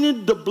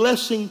pointed the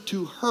blessing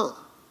to her.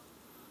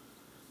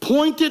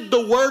 Pointed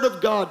the word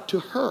of God to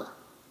her.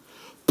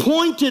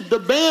 Pointed the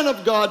man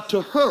of God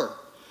to her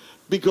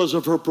because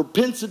of her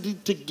propensity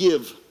to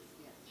give.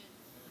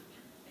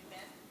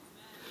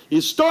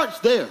 It starts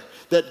there,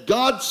 that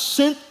God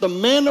sent the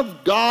man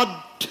of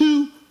God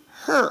to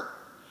her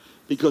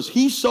because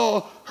he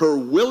saw her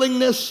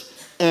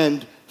willingness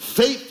and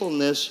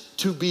faithfulness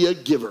to be a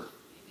giver.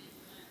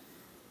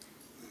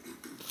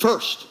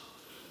 First,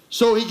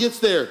 so he gets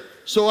there.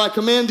 So I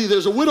command thee,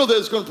 there's a widow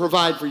that's going to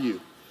provide for you.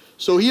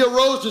 So he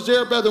arose to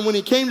Zarephath, and when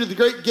he came to the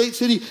great gate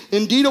city,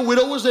 indeed a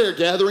widow was there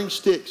gathering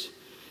sticks.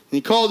 And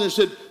he called and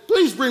said,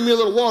 please bring me a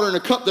little water in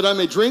a cup that I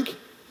may drink.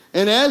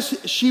 And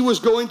as she was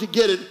going to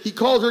get it, he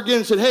called her again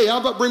and said, hey, how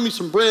about bring me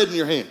some bread in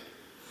your hand?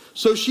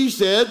 So she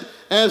said,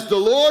 as the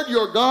Lord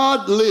your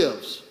God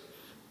lives,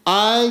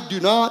 I do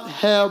not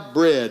have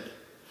bread.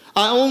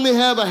 I only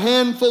have a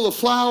handful of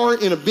flour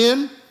in a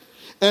bin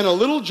and a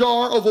little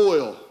jar of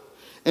oil.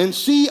 And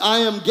see, I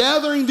am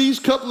gathering these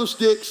couple of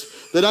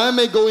sticks that I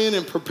may go in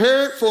and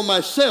prepare it for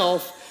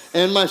myself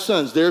and my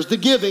sons. There's the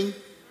giving.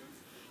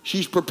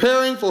 She's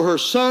preparing for her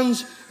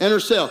sons and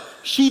herself.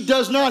 She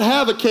does not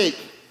have a cake.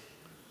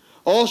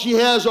 All she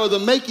has are the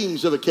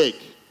makings of a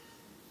cake.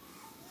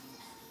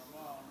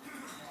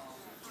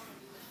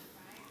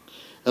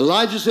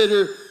 Elijah said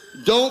to her,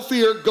 don't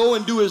fear, go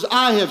and do as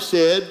I have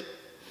said,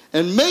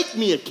 and make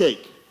me a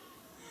cake.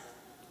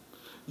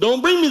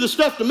 Don't bring me the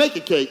stuff to make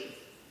a cake.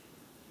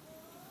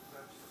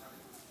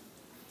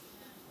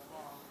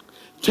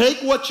 Take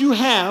what you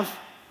have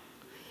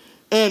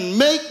and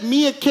make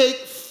me a cake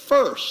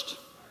first.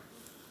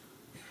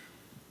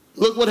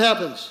 Look what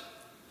happens.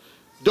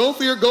 Don't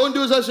fear, go and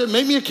do as I said,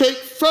 make me a cake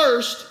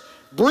first,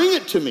 bring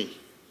it to me.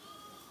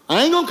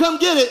 I ain't gonna come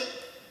get it.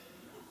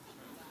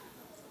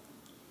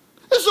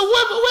 It's a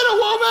widow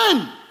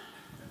woman.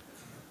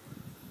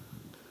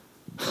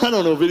 I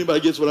don't know if anybody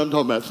gets what I'm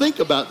talking about. Think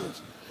about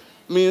this.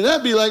 I mean,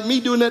 that'd be like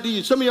me doing that to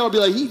you. Some of y'all be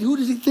like, who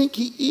does he think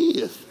he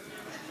is?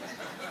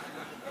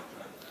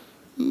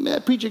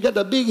 That preacher got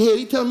the big head.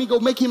 He telling me go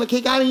make him a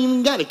cake. I ain't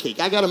even got a cake.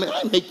 I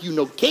didn't make you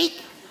no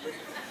cake.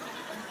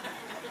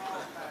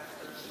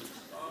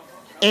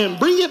 And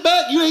bring it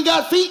back. You ain't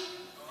got feet.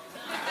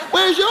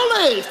 Where's your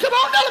legs? Come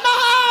on down to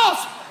my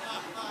house.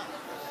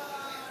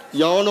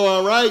 Y'all know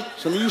I'm right.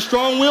 Some of you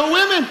strong-willed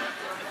women.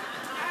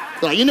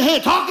 Like in the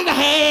hand, talk in the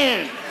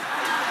hand.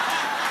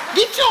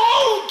 Get your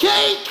own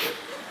cake.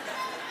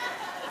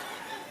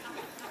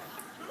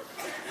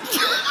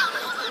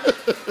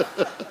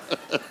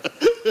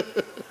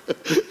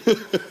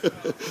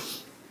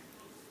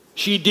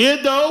 She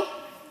did though.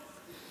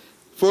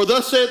 For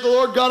thus saith the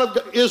Lord God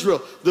of Israel,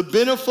 the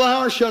bin of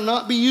flour shall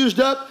not be used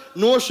up,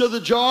 nor shall the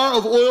jar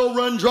of oil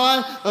run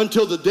dry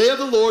until the day of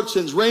the Lord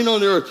sends rain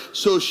on the earth.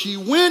 So she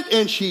went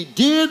and she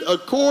did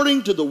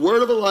according to the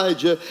word of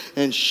Elijah,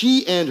 and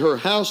she and her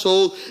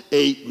household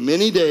ate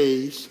many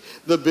days.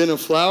 The bin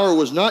of flour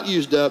was not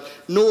used up,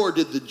 nor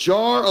did the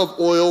jar of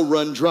oil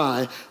run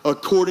dry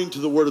according to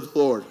the word of the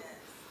Lord.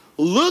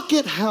 Look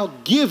at how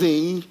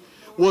giving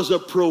was a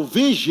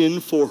provision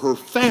for her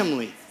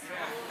family.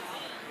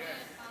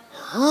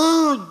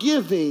 Her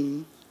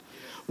giving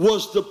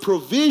was the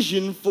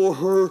provision for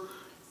her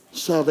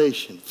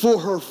salvation, for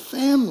her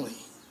family.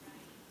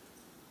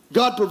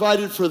 God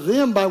provided for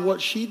them by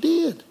what she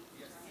did.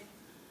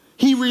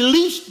 He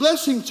released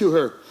blessing to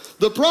her.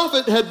 The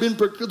prophet had been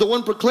the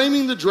one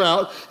proclaiming the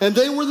drought, and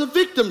they were the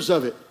victims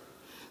of it.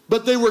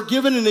 But they were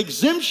given an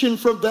exemption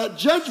from that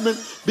judgment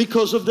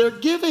because of their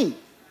giving.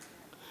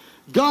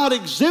 God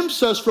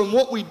exempts us from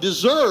what we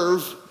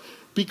deserve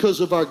because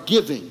of our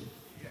giving.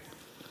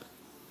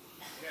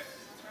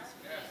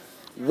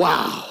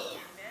 Wow.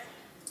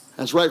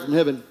 That's right from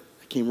heaven.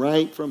 It came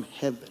right from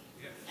heaven.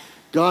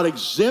 God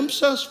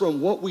exempts us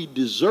from what we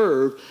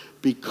deserve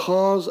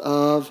because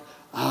of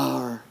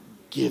our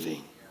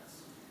giving.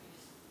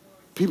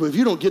 People, if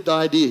you don't get the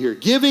idea here,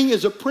 giving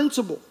is a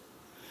principle,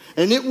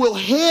 and it will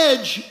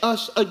hedge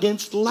us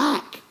against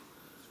lack.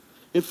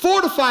 It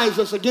fortifies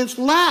us against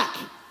lack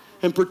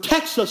and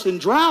protects us in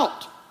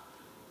drought.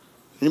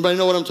 Anybody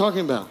know what I'm talking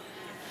about?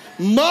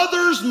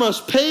 Mothers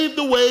must pave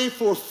the way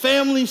for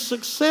family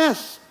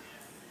success.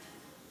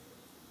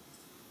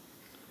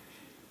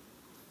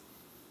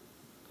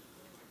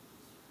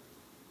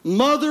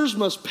 Mothers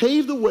must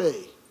pave the way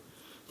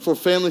for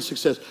family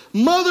success.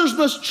 Mothers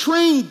must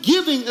train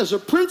giving as a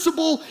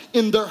principle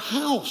in their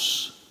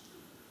house.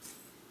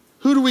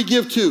 Who do we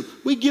give to?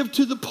 We give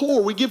to the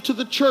poor. We give to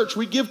the church.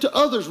 We give to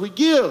others. We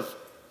give.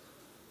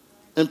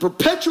 And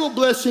perpetual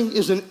blessing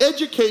is an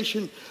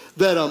education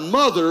that a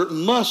mother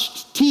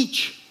must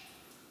teach.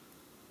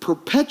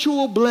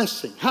 Perpetual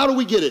blessing. How do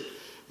we get it?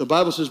 The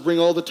Bible says, bring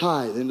all the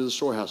tithe into the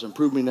storehouse and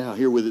prove me now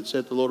herewith it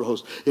saith the Lord of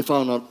hosts, if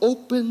I'll not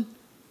open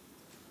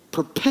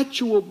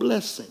perpetual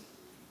blessing.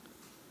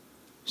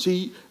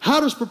 See, how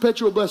does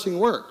perpetual blessing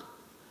work?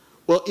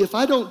 Well, if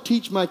I don't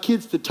teach my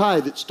kids to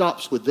tithe, it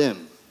stops with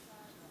them.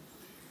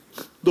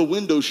 The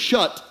window's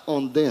shut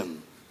on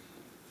them.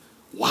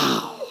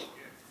 Wow.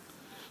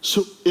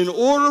 So in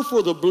order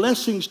for the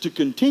blessings to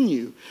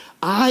continue,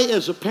 I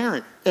as a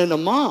parent and a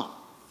mom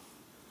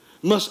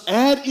must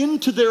add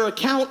into their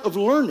account of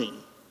learning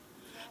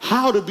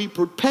how to be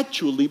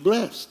perpetually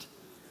blessed.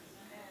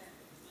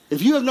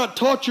 If you have not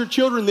taught your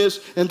children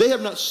this and they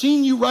have not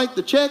seen you write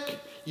the check,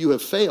 you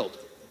have failed.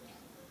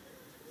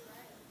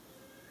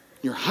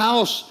 Your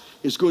house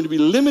is going to be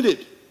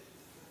limited.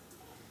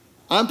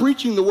 I'm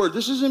preaching the word.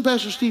 This isn't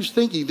Pastor Steve's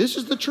thinking. This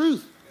is the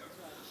truth.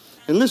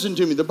 And listen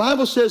to me. The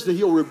Bible says that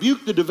he'll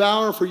rebuke the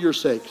devourer for your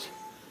sakes.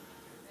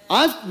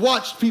 I've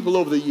watched people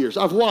over the years.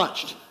 I've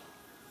watched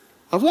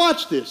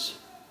this.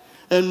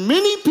 And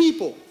many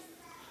people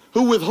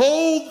who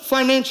withhold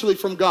financially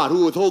from God,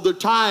 who withhold their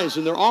tithes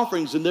and their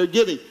offerings and their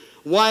giving,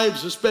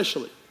 wives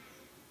especially.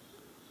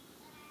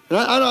 And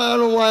I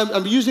don't know why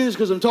I'm using this,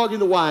 because I'm talking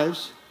to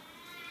wives.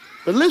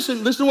 But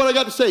listen to what I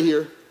got to say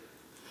here.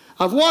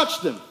 I've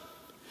watched them,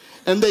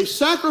 and they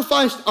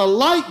sacrificed a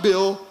light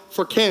bill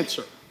for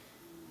cancer.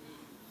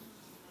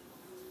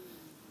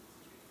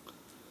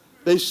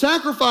 They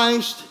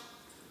sacrificed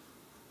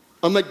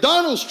a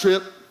McDonald's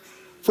trip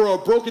for a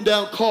broken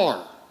down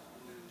car.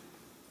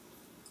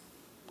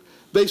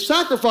 They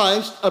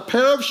sacrificed a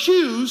pair of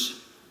shoes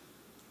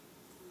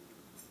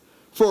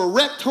for a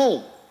wrecked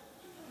home.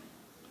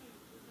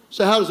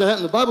 So how does that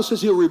happen? The Bible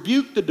says he'll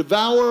rebuke the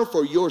devourer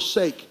for your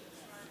sake.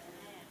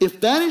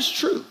 If that is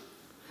true,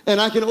 and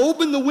I can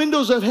open the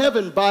windows of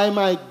heaven by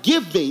my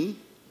giving,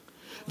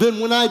 then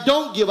when I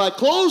don't give, I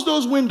close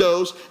those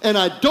windows and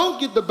I don't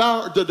get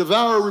the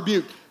devourer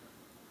rebuked.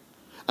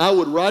 I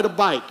would ride a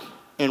bike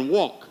and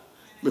walk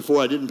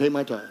before I didn't pay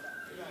my tithe.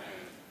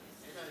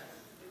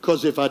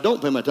 Because if I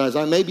don't pay my tithes,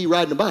 I may be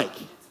riding a bike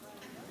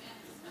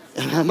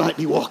and I might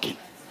be walking.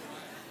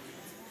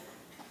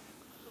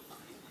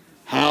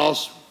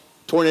 House,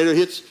 tornado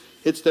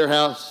hits their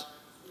house.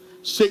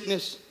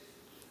 Sickness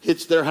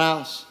hits their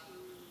house.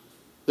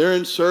 They're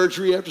in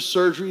surgery after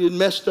surgery and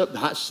messed up,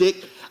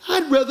 sick.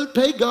 I'd rather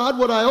pay God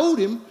what I owed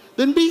him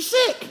than be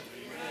sick.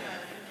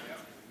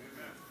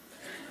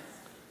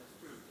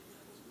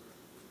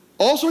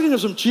 Also, you have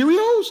some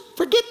Cheerios?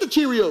 Forget the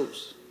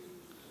Cheerios.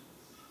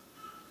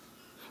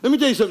 Let me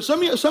tell you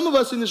something. Some of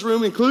us in this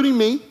room, including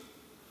me,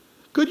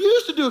 could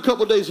use to do a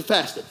couple of days of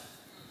fasting.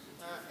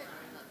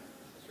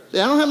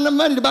 Say, I don't have enough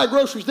money to buy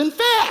groceries, then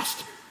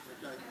fast.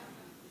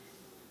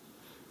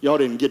 Y'all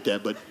didn't get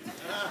that, but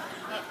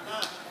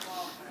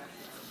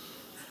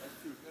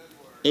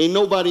ain't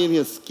nobody in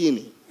here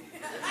skinny.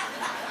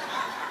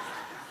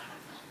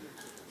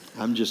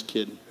 I'm just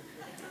kidding.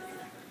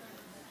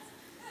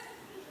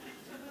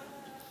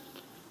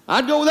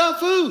 I'd go without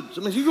food. I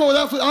mean, if you go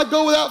without food, I'd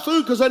go without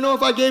food because I know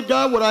if I gave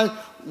God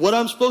what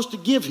I'm supposed to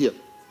give him,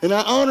 and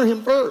I honor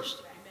him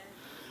first,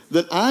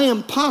 then I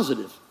am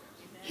positive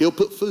he'll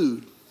put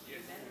food.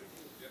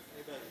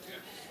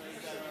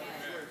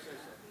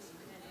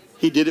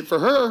 He did it for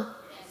her.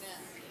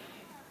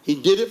 He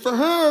did it for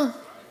her.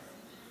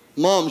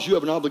 Moms, you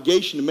have an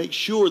obligation to make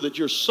sure that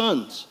your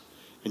sons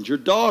and your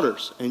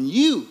daughters and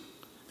you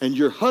and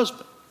your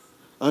husband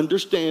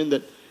understand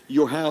that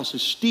your house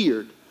is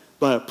steered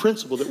by a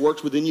principle that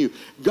works within you.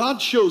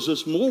 God shows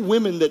us more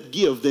women that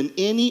give than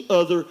any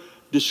other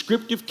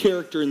descriptive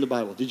character in the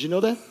Bible. Did you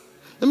know that?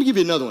 Let me give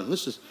you another one.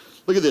 Look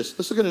at this.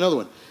 Let's look at another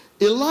one.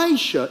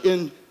 Elisha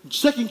in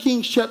 2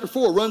 Kings chapter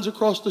 4 runs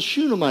across the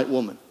Shunammite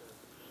woman.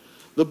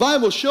 The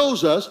Bible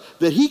shows us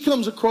that he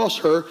comes across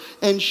her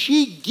and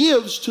she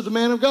gives to the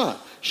man of God.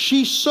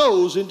 She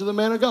sows into the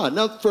man of God.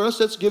 Now, for us,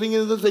 that's giving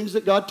into the things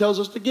that God tells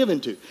us to give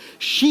into.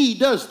 She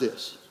does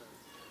this.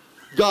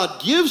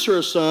 God gives her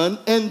a son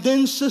and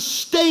then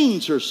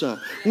sustains her son.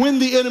 When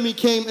the enemy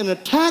came and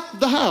attacked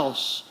the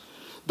house,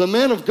 the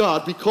man of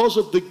God, because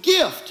of the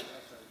gift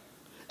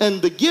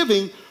and the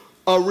giving,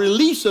 a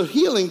release of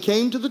healing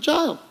came to the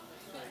child.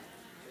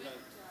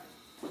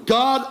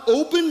 God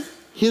opened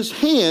his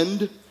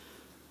hand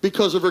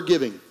because of her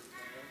giving. Isn't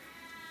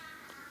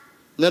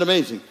that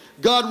amazing?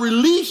 God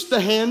released the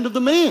hand of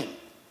the man.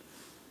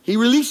 He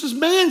releases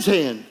man's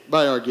hand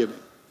by our giving.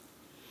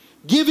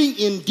 Giving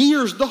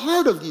endears the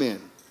heart of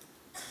men.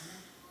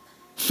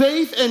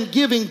 Faith and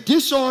giving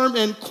disarm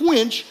and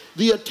quench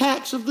the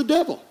attacks of the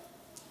devil.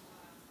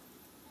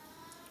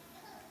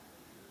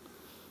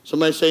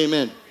 Somebody say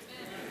amen.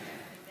 Amen.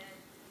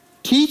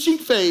 Teaching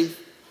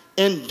faith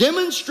and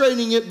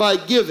demonstrating it by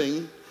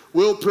giving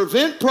will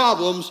prevent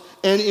problems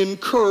and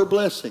incur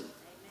blessing.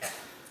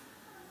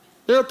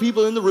 There are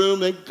people in the room,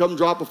 they come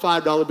drop a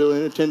 $5 bill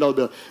and a $10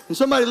 bill. And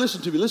somebody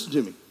listen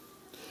to me.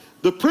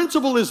 The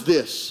principle is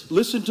this.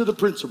 Listen to the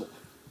principle.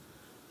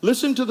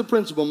 Listen to the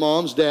principle,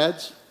 moms,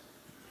 dads.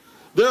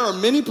 There are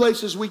many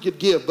places we could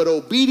give, but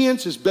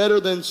obedience is better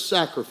than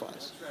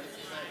sacrifice.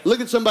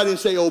 Look at somebody and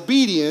say,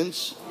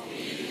 obedience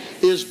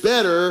is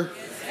better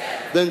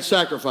than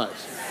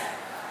sacrifice.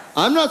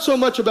 I'm not so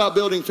much about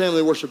building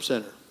Family Worship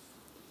Center.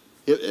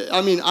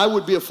 I mean, I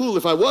would be a fool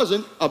if I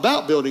wasn't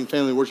about building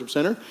Family Worship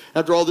Center.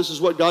 After all, this is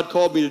what God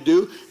called me to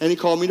do, and he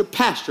called me to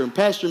pastor. And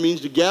pastor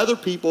means to gather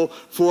people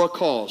for a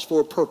cause,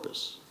 for a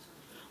purpose.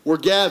 We're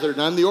gathered,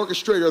 and I'm the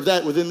orchestrator of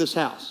that within this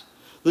house.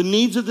 The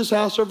needs of this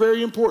house are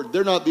very important.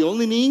 They're not the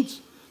only needs.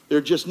 They're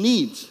just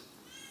needs.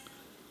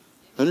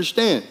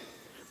 Understand?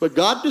 But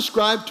God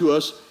described to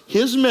us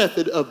his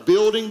method of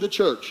building the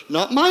church.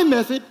 Not my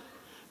method,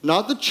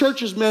 not the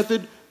church's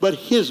method, but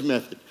his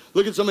method.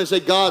 Look at somebody and say,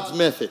 God's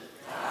method.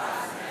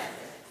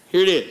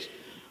 Here it is.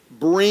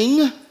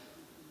 Bring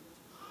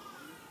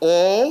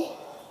all,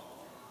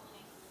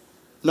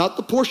 not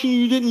the portion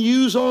you didn't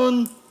use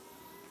on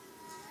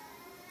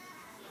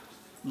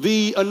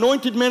the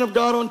anointed man of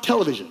God on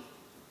television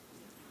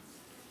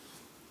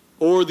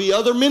or the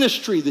other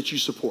ministry that you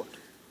support.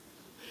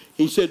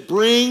 He said,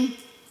 bring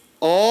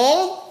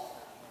all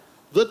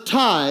the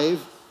tithe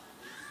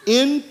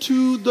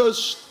into the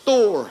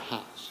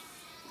storehouse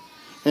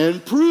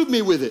and prove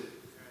me with it.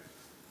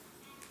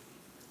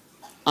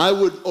 I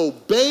would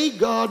obey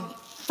God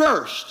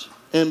first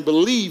and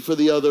believe for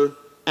the other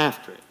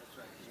after it.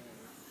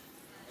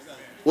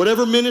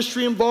 Whatever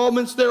ministry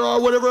involvements there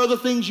are, whatever other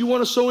things you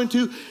want to sow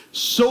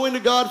into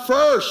God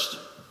first.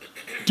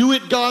 Do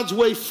it God's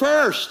way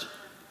first.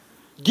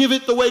 Give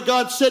it the way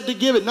God said to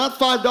give it. Not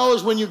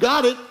 $5 when you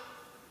got it.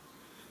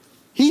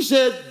 He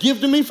said, give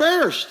to me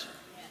first.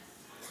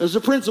 There's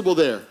a principle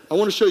there. I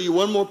want to show you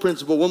one more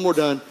principle, one more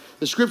done.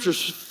 The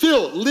scriptures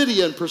fill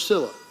Lydia and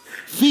Priscilla,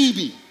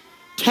 Phoebe,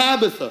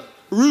 Tabitha,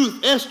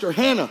 Ruth, Esther,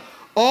 Hannah,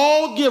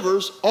 all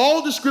givers,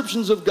 all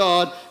descriptions of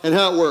God and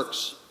how it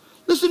works.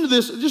 Listen to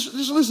this. Just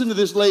listen to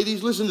this,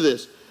 ladies. Listen to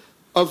this.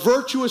 A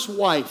virtuous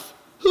wife.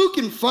 Who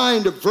can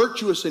find a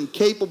virtuous and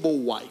capable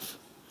wife?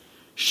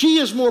 She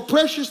is more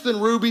precious than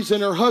rubies,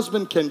 and her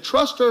husband can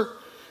trust her,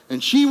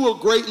 and she will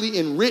greatly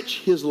enrich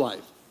his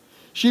life.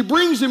 She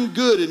brings him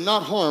good and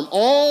not harm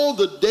all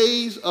the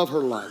days of her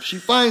life. She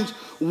finds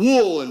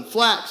wool and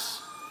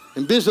flax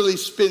and busily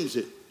spins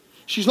it.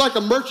 She's like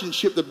a merchant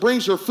ship that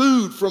brings her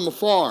food from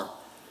afar.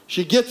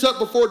 She gets up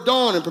before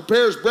dawn and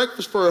prepares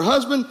breakfast for her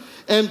husband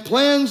and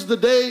plans the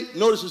day.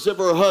 Notice it said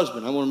for her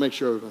husband. I want to make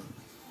sure everybody.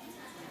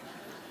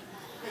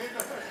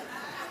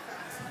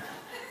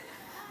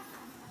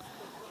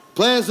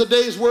 Plans the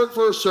day's work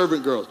for her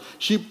servant girls.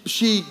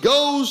 She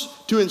goes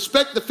to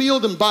inspect the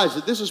field and buys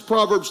it. This is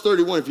Proverbs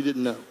 31 if you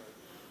didn't know.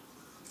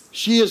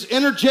 She is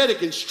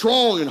energetic and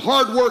strong and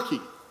hardworking.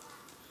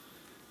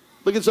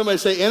 Look at somebody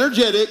say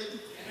energetic,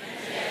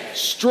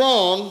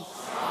 strong,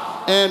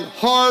 and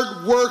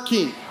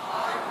hardworking.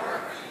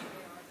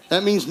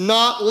 That means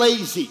not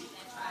lazy.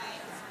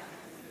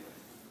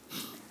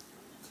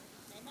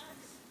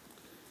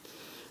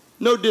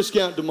 No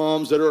discount to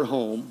moms that are at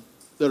home,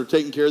 that are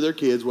taking care of their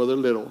kids while they're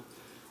little.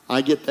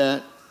 I get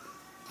that.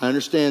 I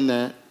understand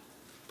that.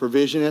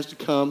 Provision has to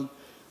come.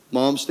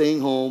 Mom's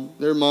staying home.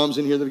 There are moms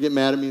in here that get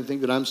mad at me and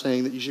think that I'm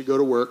saying that you should go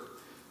to work.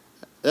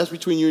 That's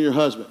between you and your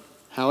husband.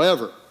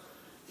 However,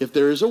 if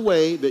there is a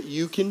way that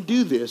you can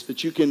do this,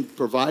 that you can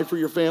provide for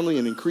your family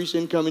and increase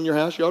income in your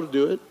house, you ought to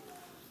do it.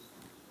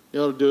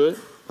 You ought to do it.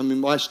 I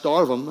mean, why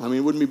starve them? I mean,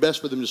 it wouldn't be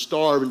best for them to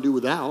starve and do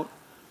without.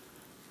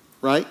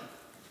 Right?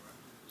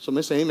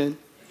 Somebody say amen.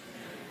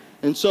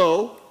 And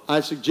so, I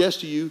suggest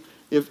to you,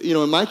 if,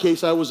 in my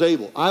case, I was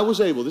able.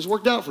 This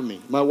worked out for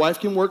me. My wife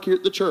can work here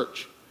at the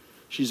church.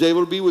 She's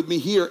able to be with me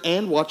here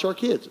and watch our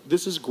kids.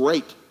 This is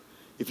great.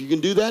 If you can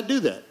do that, do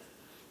that.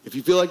 If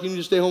you feel like you need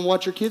to stay home and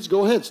watch your kids,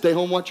 go ahead. Stay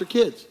home and watch your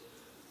kids.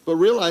 But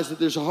realize that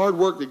there's a hard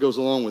work that goes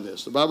along with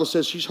this. The Bible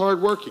says she's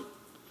hard working.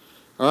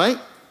 All right?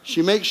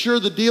 She makes sure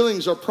the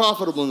dealings are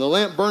profitable and the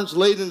lamp burns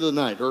late into the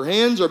night. Her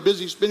hands are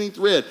busy spinning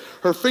thread.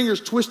 Her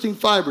fingers twisting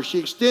fiber. She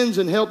extends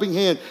a helping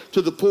hand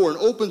to the poor and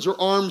opens her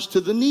arms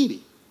to the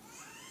needy.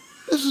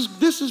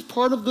 This is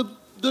part of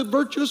the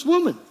virtuous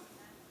woman.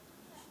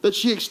 That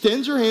she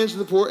extends her hands to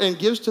the poor and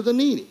gives to the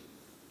needy.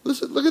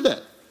 Listen, look at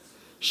that.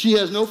 She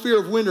has no fear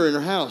of winter in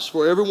her house,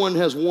 for everyone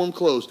has warm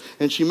clothes,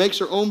 and she makes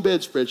her own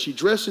bedspread. She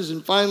dresses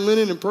in fine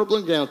linen and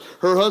purple gowns.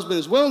 Her husband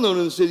is well known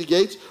in the city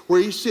gates,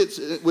 where he sits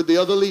with the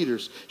other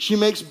leaders. She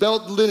makes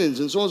belt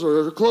linens and so on and so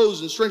forth. Her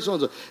clothes and strength, so on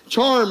and so forth.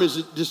 Charm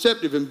is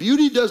deceptive, and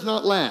beauty does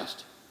not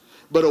last.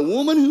 But a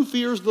woman who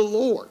fears the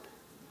Lord.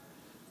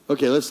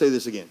 Okay, let's say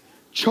this again.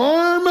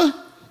 Charm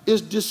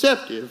is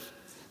deceptive,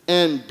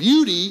 and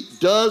beauty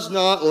does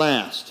not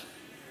last.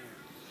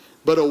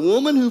 But a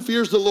woman who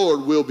fears the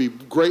Lord will be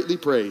greatly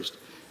praised.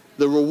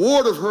 The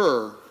reward of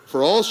her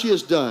for all she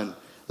has done,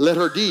 let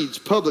her deeds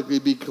publicly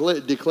be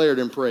declared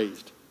and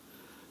praised.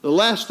 The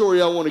last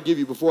story I want to give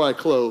you before I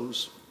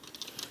close,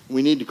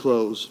 we need to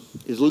close,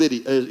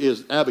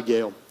 is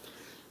Abigail.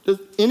 Does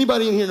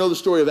anybody in here know the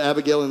story of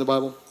Abigail in the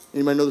Bible?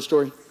 Anybody know the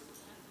story?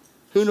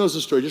 Who knows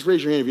the story? Just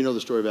raise your hand if you know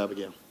the story of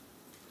Abigail.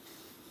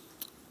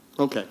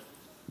 Okay.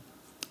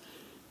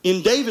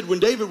 When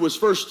David was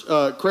first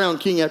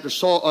crowned king after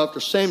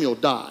Samuel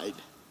died,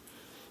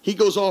 he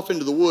goes off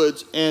into the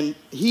woods and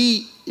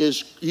he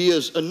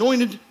is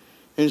anointed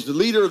and is the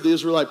leader of the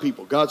Israelite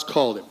people. God's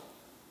called him.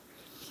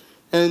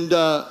 And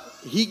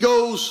he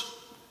goes,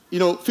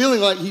 feeling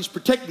like he's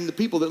protecting the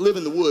people that live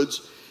in the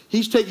woods.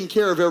 He's taking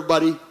care of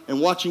everybody and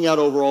watching out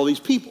over all these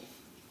people.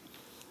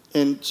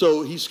 And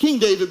so he's King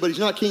David, but he's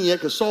not king yet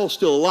because Saul's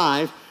still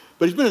alive.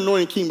 But he's been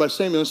anointed king by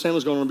Samuel, and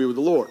Samuel's going to be with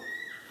the Lord.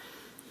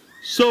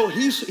 So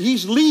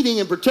he's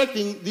leading and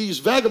protecting these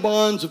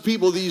vagabonds of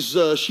people, these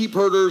sheep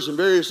herders and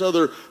various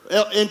other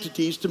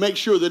entities to make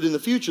sure that in the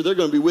future they're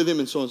going to be with him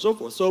and so on and so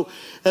forth. So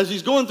as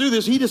he's going through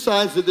this, he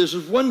decides that there's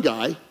this one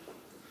guy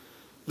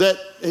that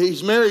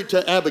he's married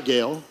to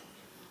Abigail,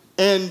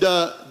 and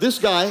this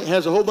guy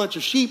has a whole bunch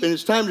of sheep, and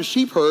it's time to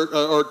sheep herd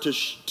or to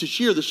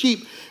shear the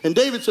sheep. And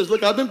David says,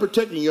 look, I've been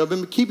protecting you. I've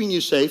been keeping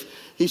you safe.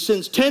 He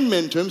sends 10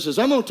 men to him, says,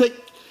 I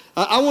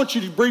want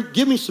you to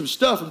give me some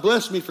stuff and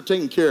bless me for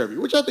taking care of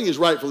you, which I think is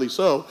rightfully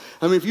so.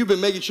 I mean, if you've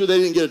been making sure they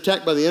didn't get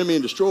attacked by the enemy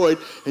and destroyed,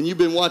 and you've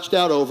been watched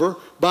out over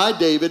by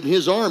David and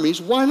his armies,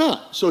 why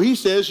not? So he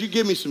says, you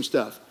give me some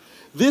stuff.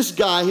 This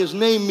guy, his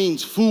name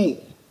means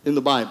fool in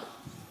the Bible.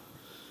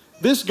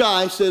 This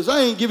guy says, I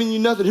ain't giving you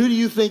nothing. Who do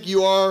you think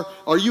you are?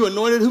 Are you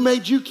anointed? Who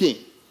made you king?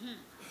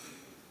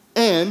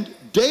 And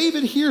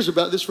David hears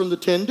about this from the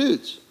 10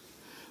 dudes.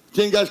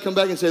 The 10 guys come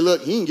back and say,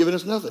 look, he ain't giving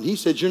us nothing. He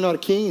said, you're not a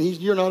king and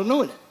you're not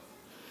anointed.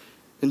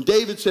 And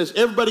David says,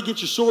 everybody get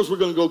your swords. We're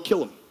going to go kill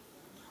them.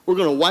 We're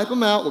going to wipe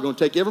them out. We're going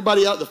to take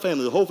everybody out, the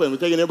family, the whole family. We're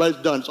taking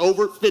everybody's done. It's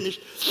over, finished.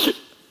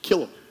 Kill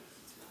them.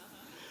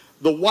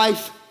 The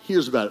wife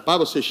hears about it. The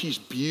Bible says she's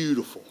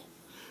beautiful.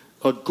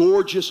 A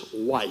gorgeous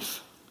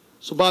wife.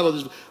 So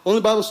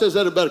only Bible says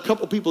that about a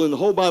couple people in the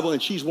whole Bible,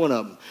 and she's one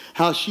of them.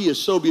 How she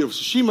is so beautiful.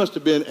 So she must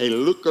have been a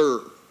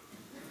looker.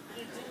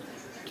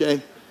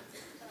 Okay?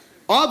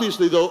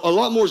 Obviously, though, a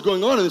lot more is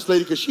going on in this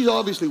lady because she's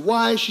obviously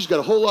wise. She's got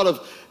a whole lot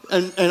of,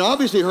 and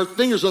obviously her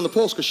finger's on the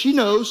pulse because she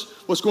knows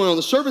what's going on.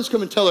 The servants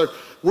come and tell her,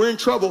 we're in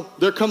trouble.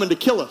 They're coming to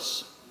kill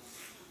us.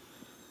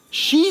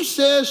 She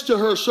says to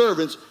her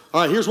servants,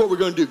 all right, here's what we're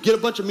going to do. Get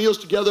a bunch of meals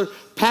together,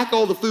 pack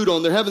all the food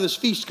on. They're having this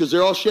feast because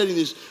they're all shedding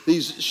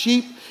these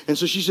sheep. And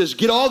so she says,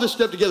 get all this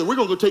stuff together. We're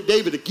going to go take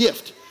David a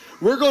gift.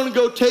 We're going to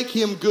go take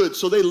him goods.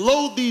 So they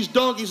load these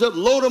donkeys up,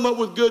 load them up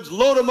with goods,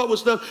 load them up with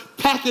stuff,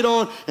 pack it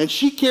on, and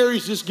she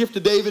carries this gift to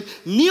David,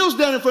 kneels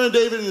down in front of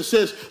David and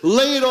says,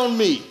 lay it on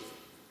me.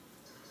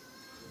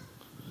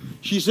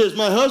 She says,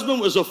 my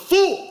husband was a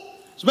fool.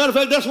 As a matter of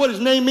fact, that's what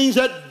his name means,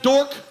 that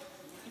dork.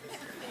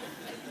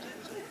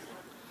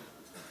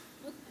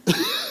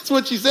 That's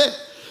what she said.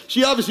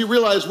 She obviously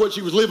realized what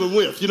she was living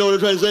with. You know what I'm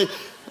trying to say?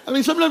 I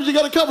mean, sometimes you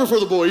got to cover for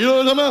the boy. You know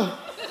what I'm talking about?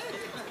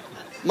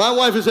 My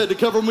wife has had to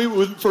cover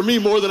for me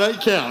more than I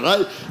can count.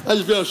 I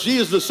just feel she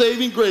is the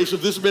saving grace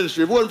of this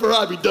ministry. If it wasn't for her,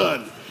 I'd be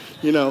done.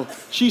 You know,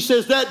 she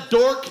says, that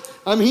dork,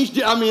 I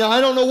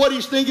don't know what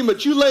he's thinking,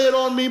 but you lay it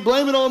on me,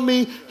 blame it on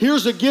me.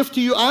 Here's a gift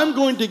to you. I'm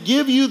going to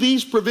give you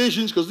these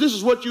provisions because this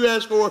is what you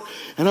asked for,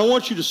 and I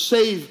want you to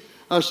save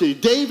our city.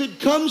 David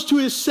comes to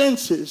his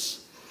senses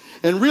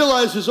and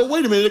realizes, oh,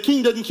 wait a minute, a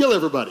king doesn't kill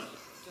everybody.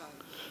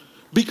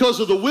 Because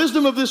of the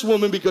wisdom of this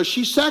woman, because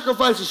she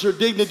sacrifices her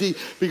dignity,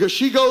 because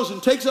she goes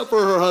and takes up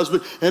for her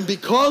husband, and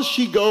because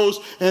she goes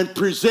and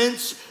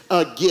presents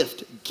a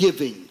gift,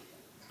 giving.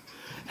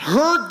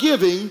 Her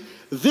giving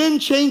then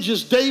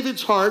changes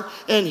David's heart,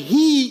 and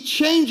he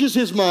changes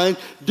his mind,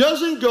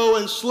 doesn't go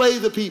and slay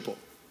the people.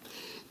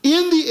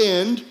 In the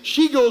end,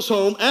 she goes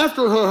home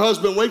after her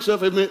husband wakes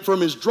up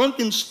from his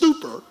drunken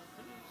stupor.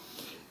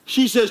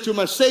 She says to him,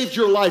 I saved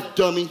your life,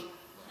 dummy.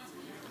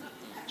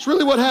 It's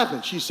really what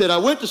happened. She said, I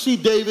went to see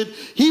David.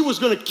 He was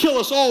going to kill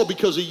us all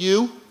because of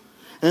you.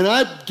 And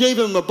I gave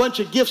him a bunch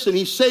of gifts and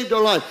he saved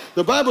our life.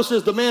 The Bible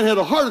says the man had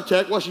a heart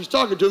attack while she's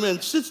talking to him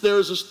and sits there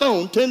as a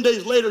stone. 10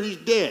 days later, he's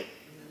dead.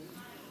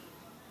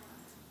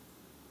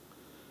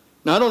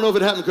 Now, I don't know if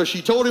it happened because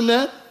she told him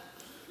that.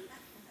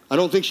 I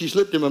don't think she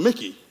slipped him a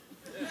Mickey.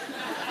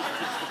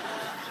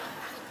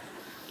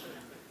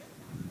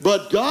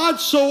 But God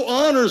so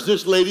honors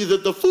this lady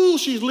that the fool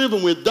she's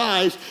living with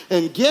dies.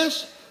 And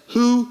guess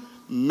who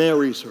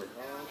marries her?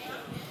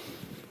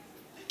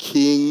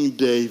 King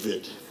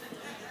David.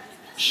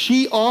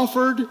 She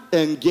offered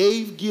and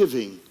gave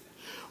giving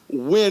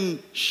when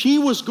she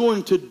was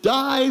going to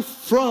die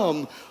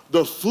from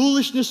the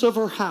foolishness of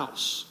her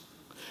house.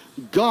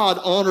 God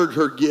honored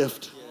her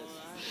gift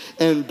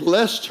and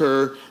blessed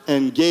her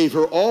and gave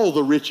her all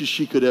the riches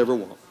she could ever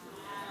want.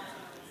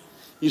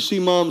 You see,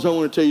 moms, I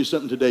want to tell you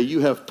something today. You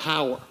have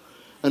power,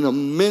 an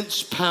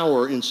immense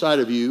power inside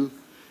of you,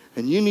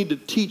 and you need to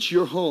teach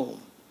your home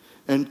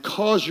and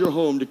cause your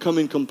home to come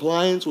in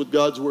compliance with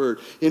God's word,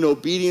 in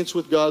obedience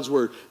with God's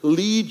word.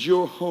 Lead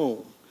your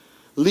home.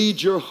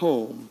 Lead your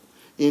home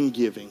in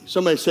giving.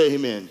 Somebody say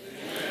amen.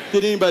 Amen.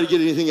 Did anybody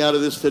get anything out of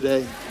this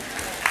today?